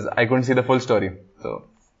because I couldn't see the full story.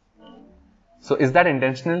 So is that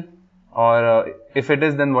intentional? Or if it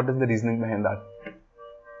is, then what is the reasoning behind that?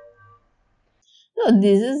 No,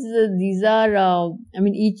 these are, I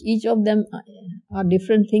mean, each of them are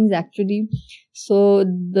different things actually. So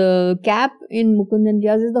the cap in Mukund and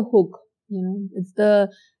Riaz is the hook.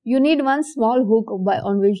 You need one small hook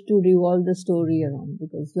on which to revolve the story around,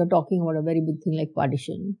 because you're talking about a very big thing like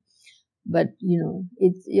partition. But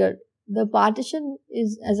the partition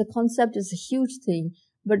is, as a concept, is a huge thing.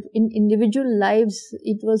 But in individual lives,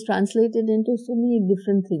 it was translated into so many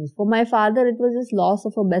different things. For my father, it was his loss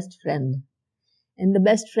of a best friend. And the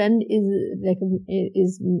best friend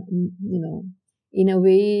is in a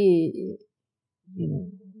way,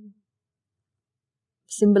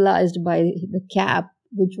 symbolized by the cap,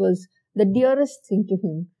 which was the dearest thing to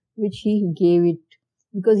him, which he gave it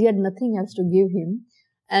because he had nothing else to give him.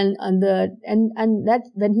 And that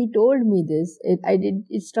when he told me this,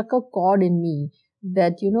 it struck a chord in me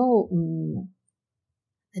that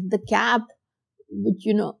the cap, which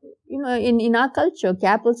in our culture,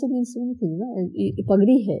 cap also means so many things.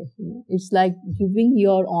 Pagdi hai, it's like giving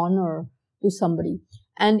your honor to somebody.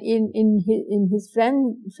 And in his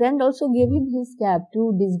friend also gave him his cap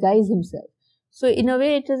to disguise himself. So in a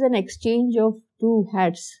way, it is an exchange of two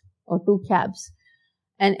hats or two caps,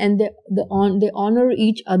 and they honor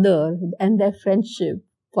each other and their friendship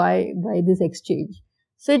by this exchange.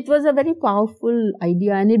 So it was a very powerful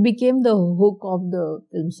idea, and it became the hook of the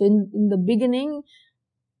film. So in the beginning,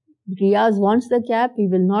 Riaz wants the cap, he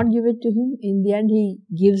will not give it to him. In the end, he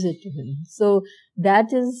gives it to him. So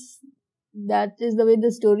that is the way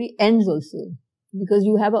the story ends also, because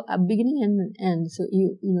you have a beginning and an end. So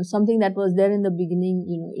something that was there in the beginning,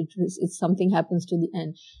 it's something happens to the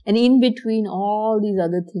end, and in between all these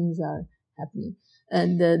other things are happening,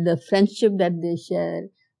 and the friendship that they share,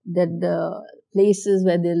 that the places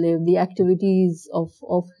where they live, the activities of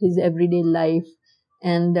his everyday life,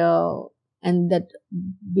 and that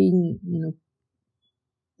being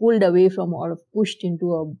pulled away from, or pushed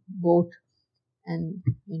into a boat and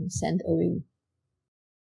sent away.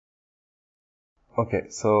 Okay,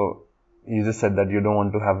 so you just said that you don't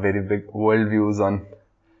want to have very big world views on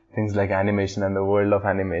things like animation and the world of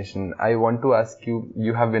animation. I want to ask you,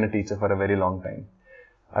 you have been a teacher for a very long time.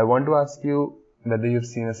 I want to ask you whether you've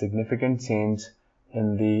seen a significant change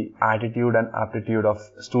in the attitude and aptitude of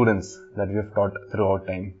students that you have taught throughout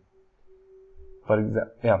time. For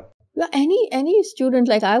example, yeah. Well, any student,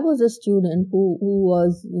 like I was a student who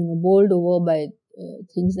was bowled over by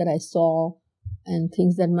things that I saw and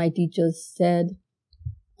things that my teachers said.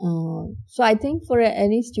 So I think for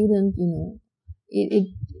any student,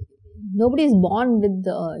 nobody is born with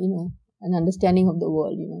an understanding of the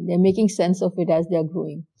world. They're making sense of it as they're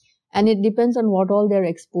growing, and it depends on what all they're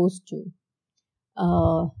exposed to.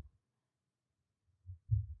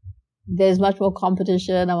 There's much more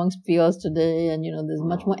competition amongst peers today, and there's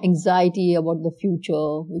much more anxiety about the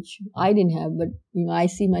future, which I didn't have, but I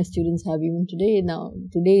see my students have even today. Now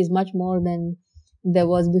today is much more than there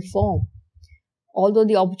was before, although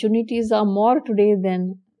the opportunities are more today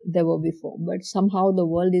than there were before, but somehow the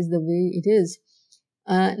world is the way it is.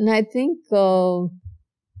 And I think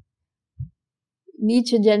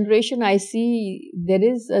each generation I see there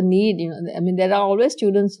is a need, I mean, there are always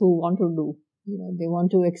students who want to do, they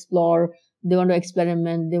want to explore, they want to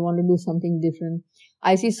experiment, they want to do something different.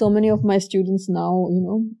 I see so many of my students now,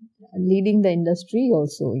 leading the industry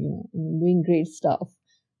also, doing great stuff.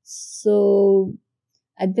 So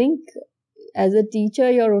I think as a teacher,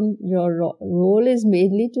 your role is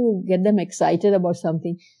mainly to get them excited about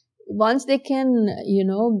something. Once they can,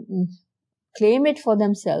 claim it for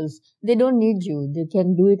themselves, they don't need you. They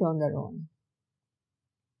can do it on their own.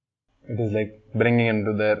 It is like bringing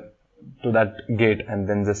into to that gate and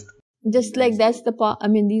then just like that's the path. I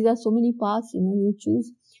mean, these are so many paths, you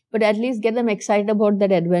choose, but at least get them excited about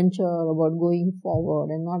that adventure, about going forward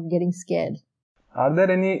and not getting scared. Are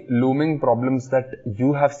there any looming problems that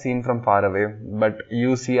you have seen from far away, but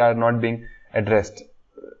you see are not being addressed?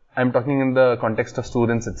 I'm talking in the context of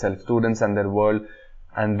students itself, students and their world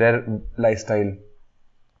and their lifestyle.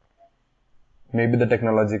 Maybe the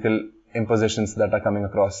technological impositions that are coming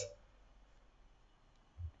across.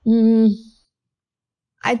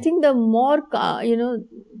 I think the more,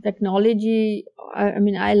 technology,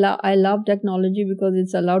 I love technology because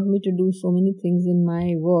it's allowed me to do so many things in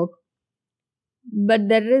my work. But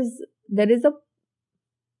there is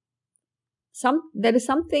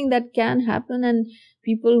something that can happen, and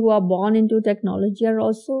people who are born into technology are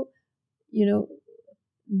also, they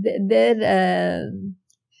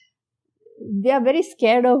are very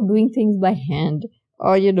scared of doing things by hand,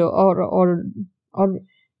 or or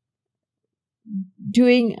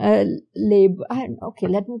doing labor. Okay,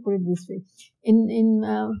 let me put it this way.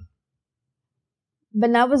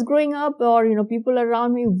 When I was growing up, or people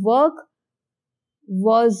around me, work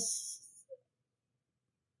was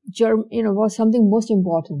something most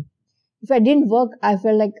important. If I didn't work, I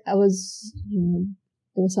felt like I was,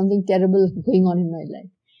 there was something terrible going on in my life.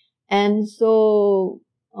 And so,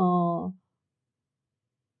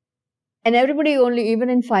 and everybody even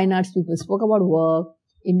in fine arts, people spoke about work.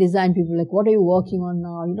 In design, people like, what are you working on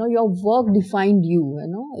now? Your work defined you,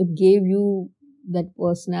 it gave you that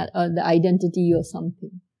personal, the identity or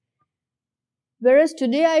something. Whereas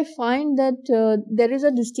today I find that there is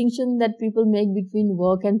a distinction that people make between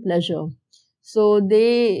work and pleasure. So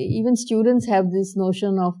even students have this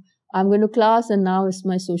notion of, I'm going to class and now it's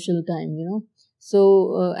my social time,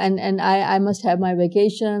 So, and I must have my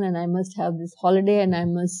vacation, and I must have this holiday, and I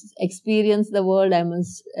must experience the world, I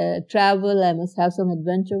must travel, I must have some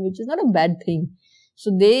adventure, which is not a bad thing. So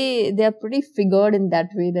they are pretty figured in that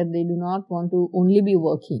way, that they do not want to only be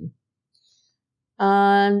working.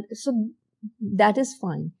 And so that is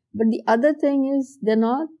fine. But the other thing is, they're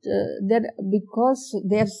not, because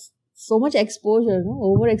they have so much exposure,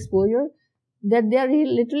 overexposure, that they are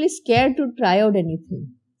literally scared to try out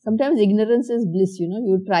anything. Sometimes ignorance is bliss,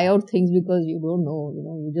 you try out things because you don't know,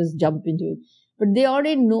 you just jump into it. But they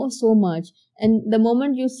already know so much. And the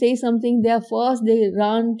moment you say something, they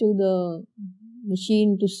run to the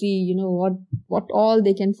machine to see, what all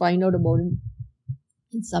they can find out about it.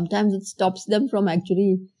 And sometimes it stops them from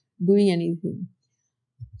actually doing anything.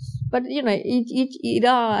 But, each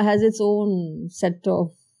era has its own set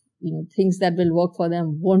of, things that will work for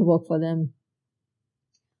them, won't work for them.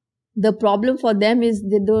 The problem for them is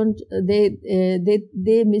they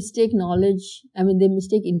mistake knowledge. They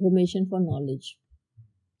mistake information for knowledge.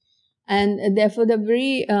 And therefore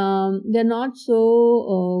they're not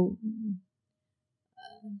so,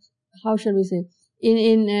 how shall we say?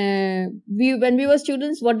 When we were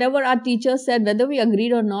students, whatever our teachers said, whether we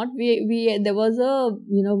agreed or not,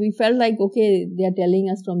 we felt like, okay, they are telling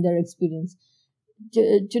us from their experience.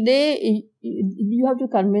 Today, you have to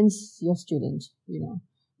convince your student,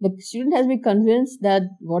 The student has been convinced that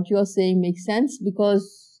what you are saying makes sense because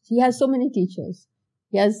he has so many teachers.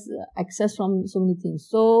 He has access from so many things.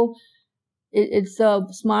 So, it's a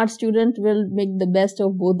smart student will make the best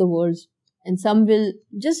of both the worlds. And some will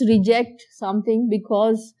just reject something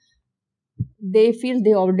because they feel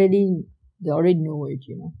they already know it,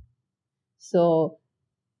 So,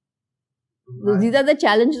 these are the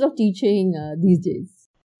challenges of teaching these days.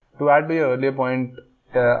 To add to your earlier point,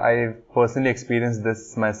 I personally experienced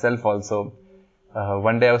this myself also.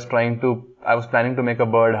 One day I was planning to make a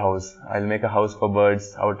bird house. I'll make a house for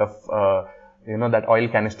birds out of, that oil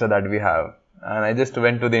canister that we have. And I just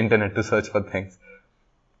went to the internet to search for things.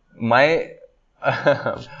 My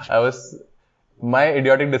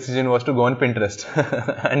idiotic decision was to go on Pinterest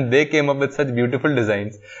and they came up with such beautiful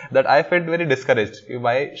designs that I felt very discouraged.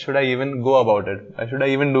 Why should I even go about it? Why should I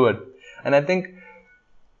even do it? And I think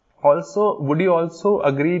also, would you also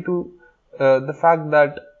agree to the fact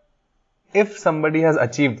that if somebody has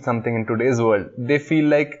achieved something in today's world, they feel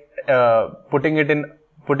like putting it in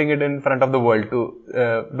putting it in front of the world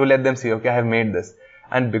to let them see, okay, I have made this.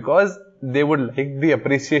 And because they would like the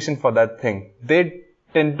appreciation for that thing, they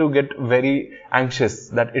tend to get very anxious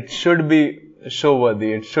that it should be show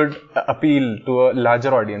worthy, it should appeal to a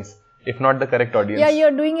larger audience, if not the correct audience. Yeah,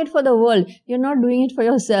 you're doing it for the world. You're not doing it for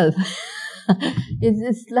yourself.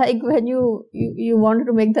 It's like when you wanted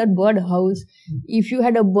to make that bird house. If you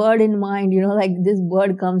had a bird in mind, like this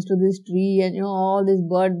bird comes to this tree and, all this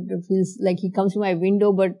bird feels like he comes to my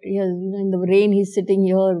window, but he has, in the rain he's sitting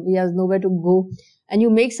here, he has nowhere to go. And you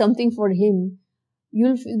make something for him.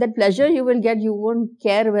 You'll feel that pleasure you will get. You won't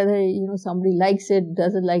care whether, somebody likes it,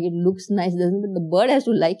 doesn't like it, looks nice, doesn't, but the bird has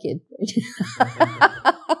to like it.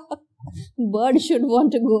 Bird should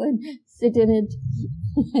want to go and sit in it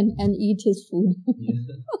and eat his food.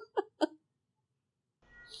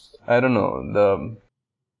 I don't know.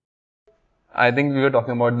 I think we were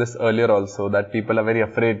talking about this earlier also, that people are very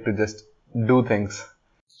afraid to just do things.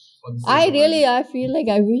 I feel like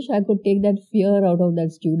I wish I could take that fear out of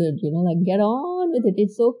that student, like get on with it.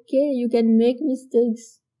 It's okay. You can make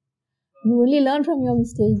mistakes. You only learn from your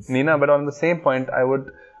mistakes. Nina, but on the same point, I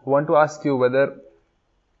would want to ask you whether,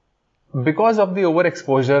 because of the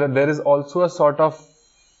overexposure, there is also a sort of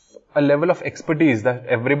a level of expertise that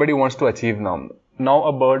everybody wants to achieve now. Now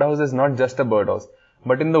a birdhouse is not just a birdhouse,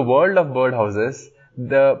 but in the world of birdhouses,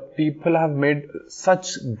 the people have made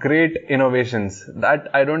such great innovations that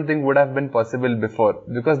I don't think would have been possible before,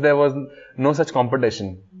 because there was no such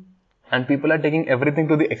competition. And people are taking everything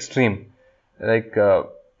to the extreme. Like,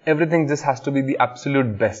 everything just has to be the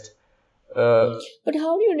absolute best. But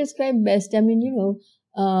how do you describe best? I mean,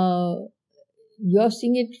 you're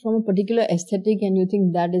seeing it from a particular aesthetic and you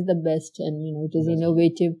think that is the best and, it is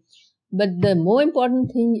innovative. But the more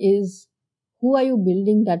important thing is, who are you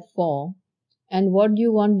building that for? And what do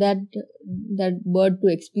you want that bird to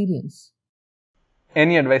experience?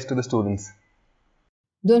 Any advice to the students?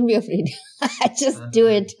 Don't be afraid. Just do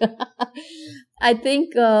it. I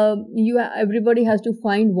think everybody has to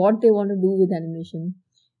find what they want to do with animation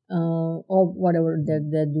or whatever that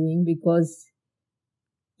they're doing, because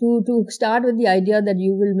to start with the idea that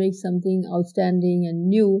you will make something outstanding and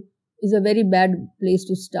new is a very bad place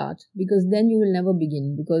to start, because then you will never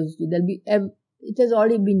begin, because it has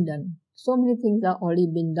already been done. So many things are already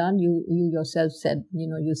been done. You yourself said,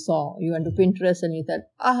 you saw, you went to Pinterest and you thought,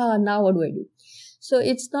 now what do I do? So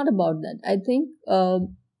it's not about that. I think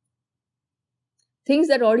things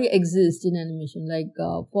that already exist in animation, like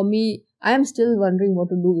for me, I am still wondering what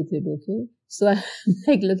to do with it, okay? So I'm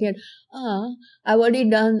like looking at,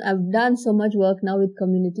 I've done so much work now with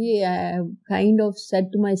community. I have kind of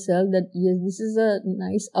said to myself that, yes, this is a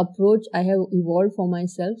nice approach I have evolved for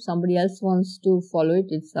myself. Somebody else wants to follow it.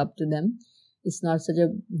 It's up to them. It's not such a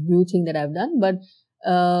new thing that I've done, but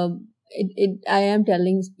I am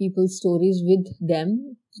telling people stories with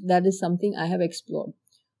them. That is something I have explored.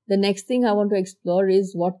 The next thing I want to explore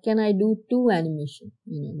is what can I do to animation?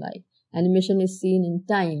 Like animation is seen in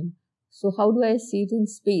time. So how do I see it in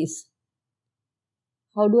space?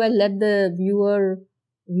 How do I let the viewer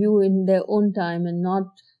view in their own time and not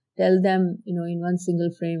tell them, in one single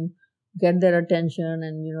frame, get their attention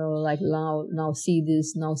and, like now see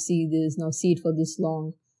this, now see this, now see it for this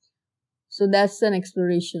long. So that's an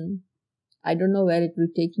exploration. I don't know where it will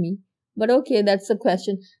take me, but okay, that's a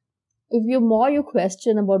question. If you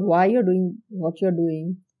question about why you're doing what you're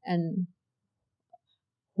doing and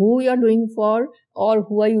who you're doing for, or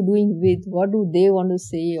who are you doing with, what do they want to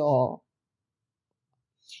say, or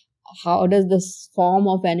how does this form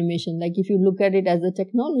of animation, like if you look at it as a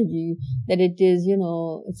technology, that it is,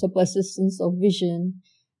 it's a persistence of vision,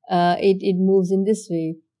 it moves in this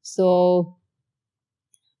way. So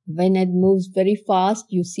when it moves very fast,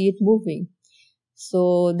 you see it moving.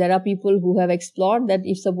 So there are people who have explored that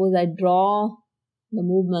if suppose I draw the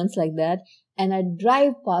movements like that and I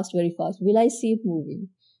drive past very fast, will I see it moving?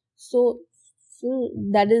 So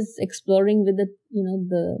that is exploring with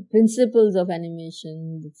the principles of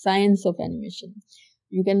animation, the science of animation.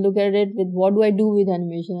 You can look at it with what do I do with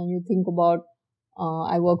animation, and you think about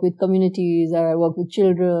I work with communities, or I work with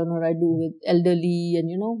children, or I do with elderly,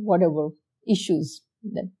 and whatever issues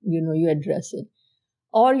that you address it.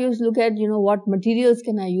 Or you look at what materials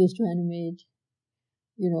can I use to animate,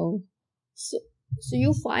 so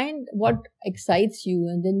you find what excites you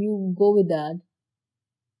and then you go with that.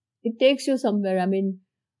 It takes you somewhere. I mean,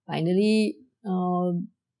 finally,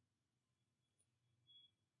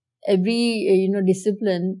 every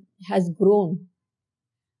discipline has grown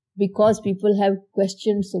because people have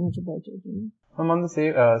questioned so much about it. On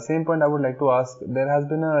the same point, I would like to ask, there has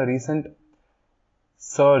been a recent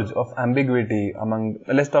surge of ambiguity among,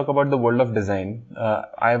 let's talk about the world of design.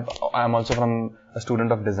 I'm also from a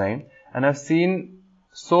student of design, and I've seen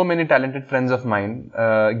so many talented friends of mine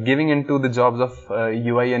giving into the jobs of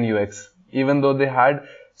UI and UX, even though they had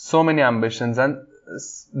so many ambitions, and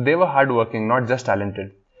they were hardworking, not just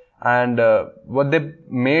talented. And what they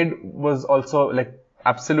made was also like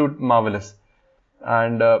absolute marvelous.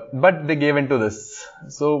 And but they gave into this.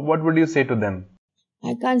 So what would you say to them?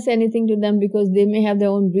 I can't say anything to them because they may have their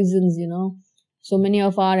own reasons, So many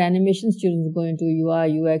of our animation students go into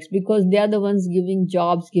UI, UX because they are the ones giving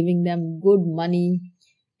jobs, giving them good money.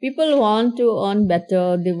 People want to earn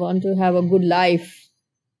better. They want to have a good life.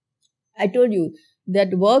 I told you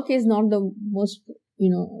that work is not the most,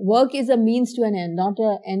 work is a means to an end, not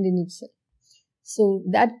an end in itself. So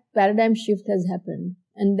that paradigm shift has happened.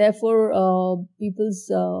 And therefore,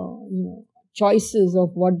 people's, choices of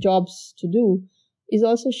what jobs to do is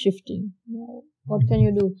also shifting. What can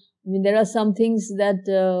you do? I mean, there are some things that,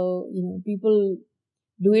 people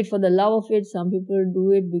do it for the love of it. Some people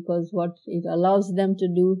do it because what it allows them to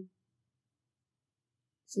do.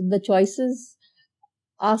 So the choices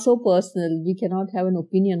are so personal. We cannot have an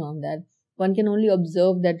opinion on that. One can only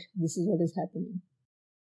observe that this is what is happening.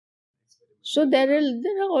 So there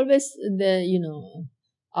are always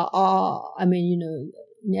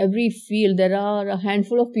in every field there are a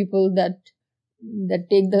handful of people that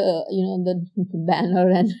take the banner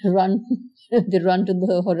and run. They run to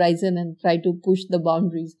the horizon and try to push the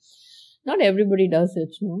boundaries. Not everybody does it,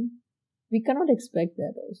 We cannot expect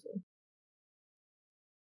that also.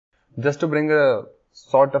 Just to bring a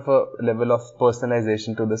sort of a level of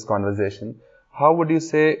personalization to this conversation, how would you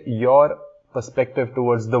say your perspective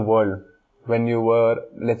towards the world when you were,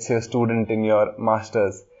 let's say, a student in your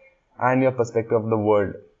master's, and your perspective of the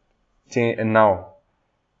world now?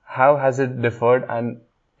 How has it differed? And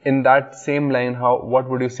in that same line, what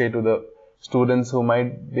would you say to the students who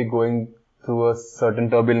might be going through a certain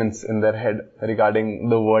turbulence in their head regarding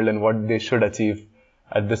the world and what they should achieve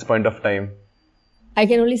at this point of time? I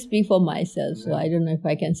can only speak for myself, so I don't know if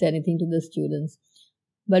I can say anything to the students.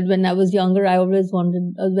 But when I was younger, I was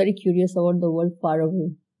very curious about the world far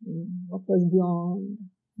away. What was beyond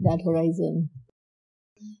that horizon?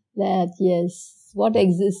 What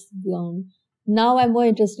exists beyond? Now I'm more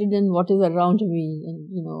interested in what is around me and,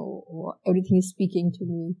 everything is speaking to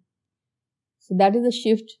me. So that is a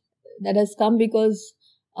shift that has come because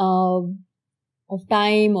of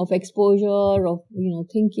time, of exposure, of,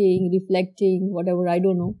 thinking, reflecting, whatever, I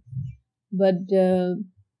don't know. But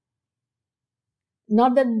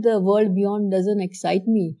not that the world beyond doesn't excite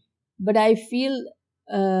me, but I feel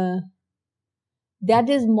that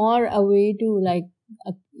is more a way to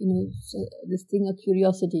this thing, a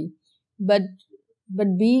curiosity. But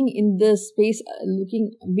being in the space,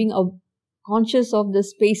 being conscious of the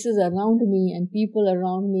spaces around me and people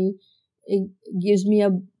around me, it gives me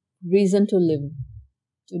a reason to live,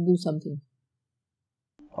 to do something.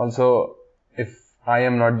 Also, if I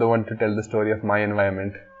am not the one to tell the story of my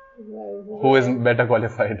environment, who is better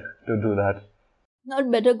qualified to do that?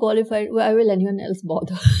 Not better qualified. Why will anyone else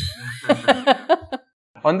bother?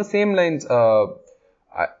 On the same lines,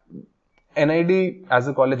 NID as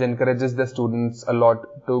a college encourages the students a lot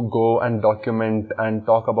to go and document and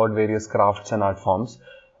talk about various crafts and art forms.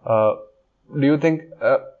 Do you think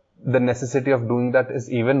the necessity of doing that is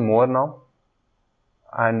even more now?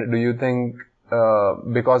 And do you think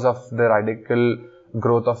because of the radical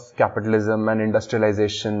growth of capitalism and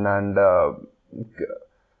industrialization and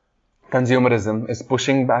consumerism is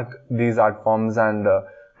pushing back these art forms and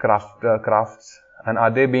crafts, and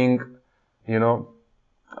are they being,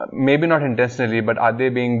 maybe not intentionally, but are they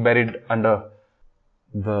being buried under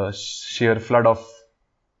the sheer flood of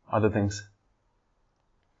other things?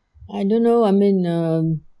 I don't know. I mean,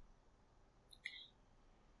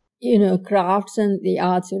 crafts and the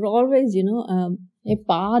arts are always, a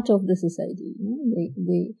part of the society.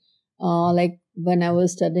 Like when I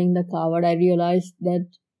was studying the Kaavad, I realized that,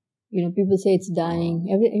 people say it's dying.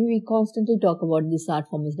 We constantly talk about this art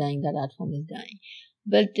form is dying, that art form is dying.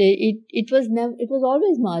 But it was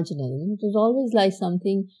always marginal. It was always like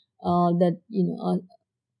something that,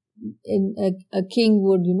 a king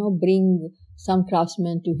would, bring some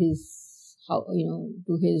craftsman to his,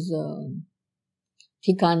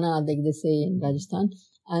 Thikana, like they say in Rajasthan,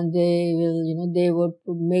 and they will, they would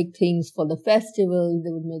make things for the festival,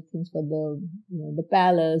 they would make things for the, the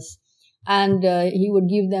palace, and he would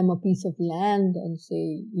give them a piece of land and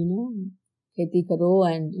say, kheti karo,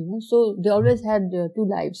 and, so they always had two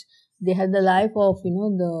lives. They had the life of,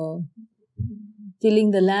 the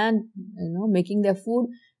tilling the land, making their food,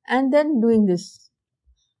 and then doing this.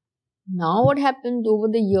 Now what happened over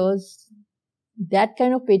the years, that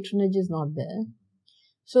kind of patronage is not there.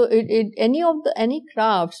 So any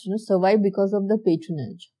crafts, survive because of the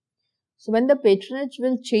patronage. So when the patronage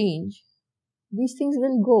will change, these things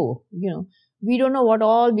will go, We don't know what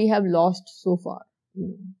all we have lost so far,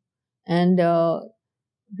 And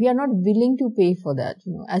we are not willing to pay for that,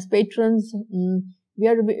 As patrons,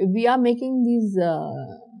 we are making these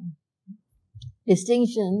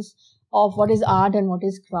distinctions of what is art and what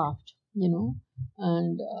is craft,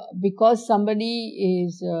 And because somebody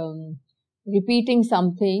is repeating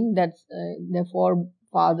something that their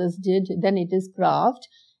forefathers did, then it is craft.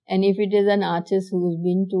 And if it is an artist who's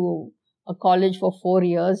been to a college for 4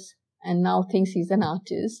 years and now thinks he's an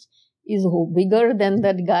artist, is bigger than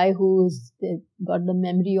that guy who's got the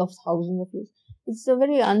memory of thousands of years. It's a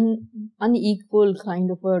very unequal kind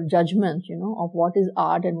of a judgment, of what is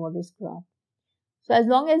art and what is craft. So as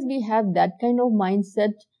long as we have that kind of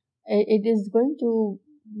mindset, it is going to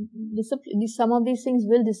disappear. Some of these things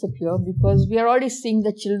will disappear because we are already seeing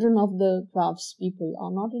the children of the crafts people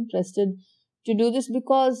are not interested to do this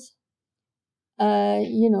because,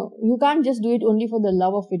 you can't just do it only for the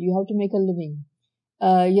love of it. You have to make a living.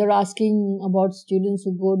 You're asking about students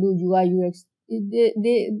who go do UI, UX.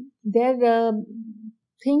 Their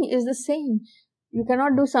thing is the same. You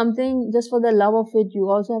cannot do something just for the love of it. You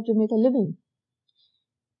also have to make a living.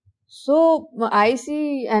 So I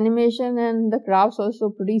see animation and the crafts also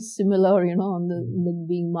pretty similar, on the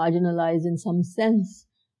being marginalized in some sense,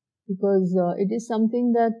 because it is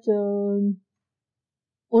something that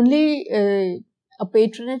only a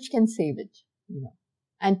patronage can save it,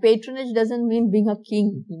 And patronage doesn't mean being a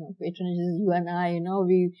king, Patronage is you and I,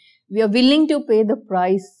 we are willing to pay the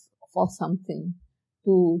price for something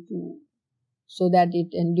so that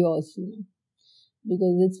it endures,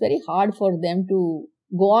 Because it's very hard for them to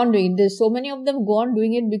go on doing this. So many of them go on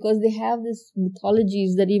doing it because they have this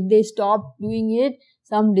mythologies that if they stop doing it,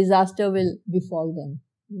 some disaster will befall them.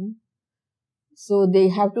 So they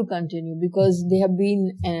have to continue because they have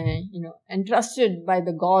been, entrusted by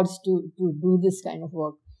the gods to do this kind of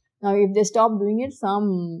work. Now, if they stop doing it,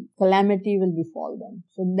 some calamity will befall them.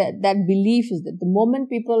 So that belief is that the moment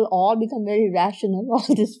people all become very rational,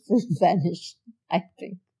 all this will vanish, I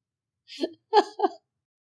think.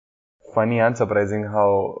 Funny and surprising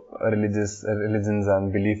how religions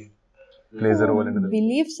and belief plays a role into the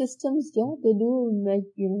belief systems. Yeah, they do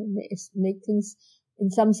make things. In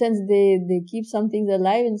some sense, they keep some things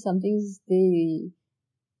alive. In some things, they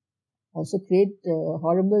also create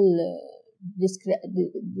horrible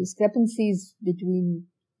discrepancies between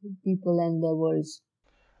people and their worlds.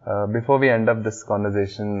 Before we end up this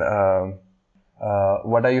conversation,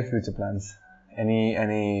 what are your future plans?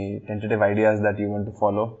 Any tentative ideas that you want to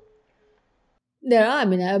follow? There are.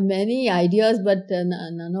 I have many ideas, but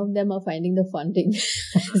none of them are finding the funding.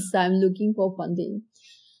 So I'm looking for funding,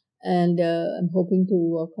 and I'm hoping to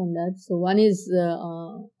work on that. So one is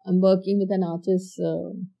I'm working with an artist.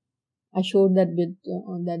 I showed that bit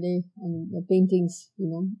on that day on the paintings,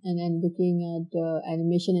 and then looking at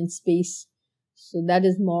animation in space. So that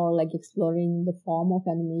is more like exploring the form of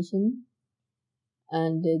animation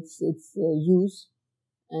and its use.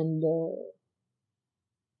 And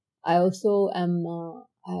I also am.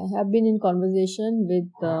 I have been in conversation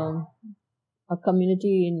with a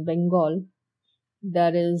community in Bengal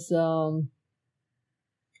that is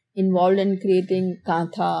involved in creating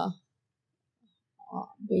kantha.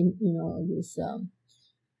 This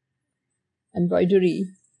embroidery,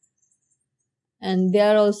 and they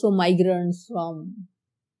are also migrants from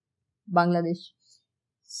Bangladesh.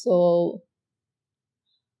 So,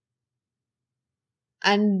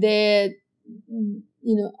 and they,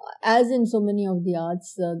 as in so many of the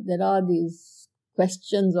arts, there are these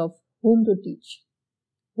questions of whom to teach,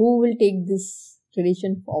 who will take this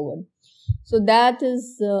tradition forward. So that's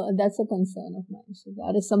a concern of mine. So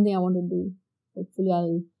that is something I want to do. Hopefully,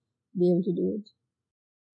 I'll be able to do it.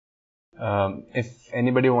 If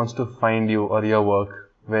anybody wants to find you or your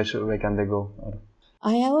work, where can they go?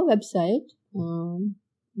 I have a website.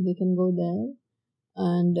 They can go there,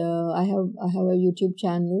 and I have a YouTube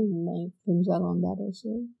channel. My films are on that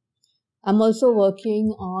also. I'm also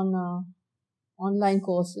working on online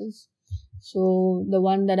courses. So the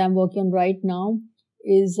one that I'm working on right now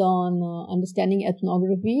is on understanding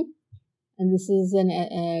ethnography, and this is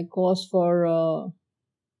a course for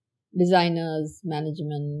designers,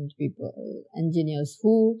 management people, engineers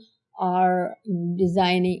who are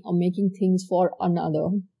designing or making things for another.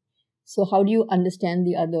 So how do you understand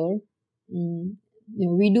the other?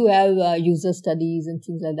 We do have user studies and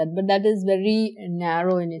things like that, but that is very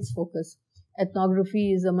narrow in its focus.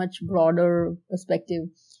 Ethnography is a much broader perspective.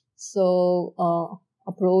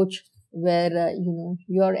 approach where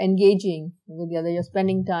you're engaging with the other, you're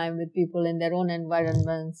spending time with people in their own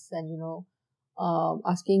environments, and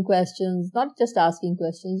asking questions, not just asking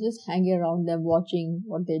questions, just hanging around them, watching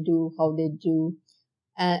what they do, how they do,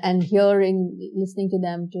 and listening to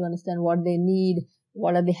them to understand what they need,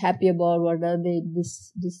 what are they happy about, what are they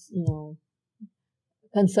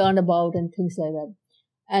concerned about, and things like that.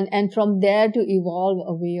 And from there to evolve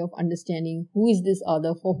a way of understanding who is this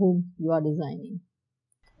other for whom you are designing.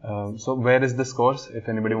 So where is this course if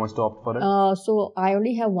anybody wants to opt for it? So I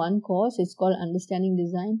only have one course. It's called Understanding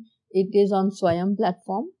Design. It is on Swayam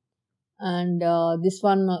platform, and this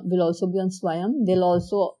one will also be on Swayam. They'll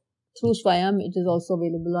also, through Swayam, it is also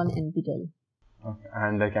available on NPTEL. Okay.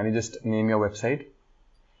 And can you just name your website?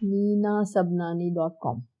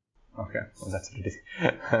 neenasabnani.com. Okay, well, that's pretty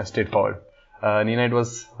straightforward. Neena, it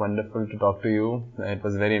was wonderful to talk to you. It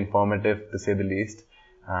was very informative, to say the least,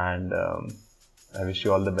 and I wish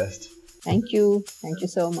you all the best. Thank you. Thank you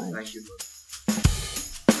so much. Thank you.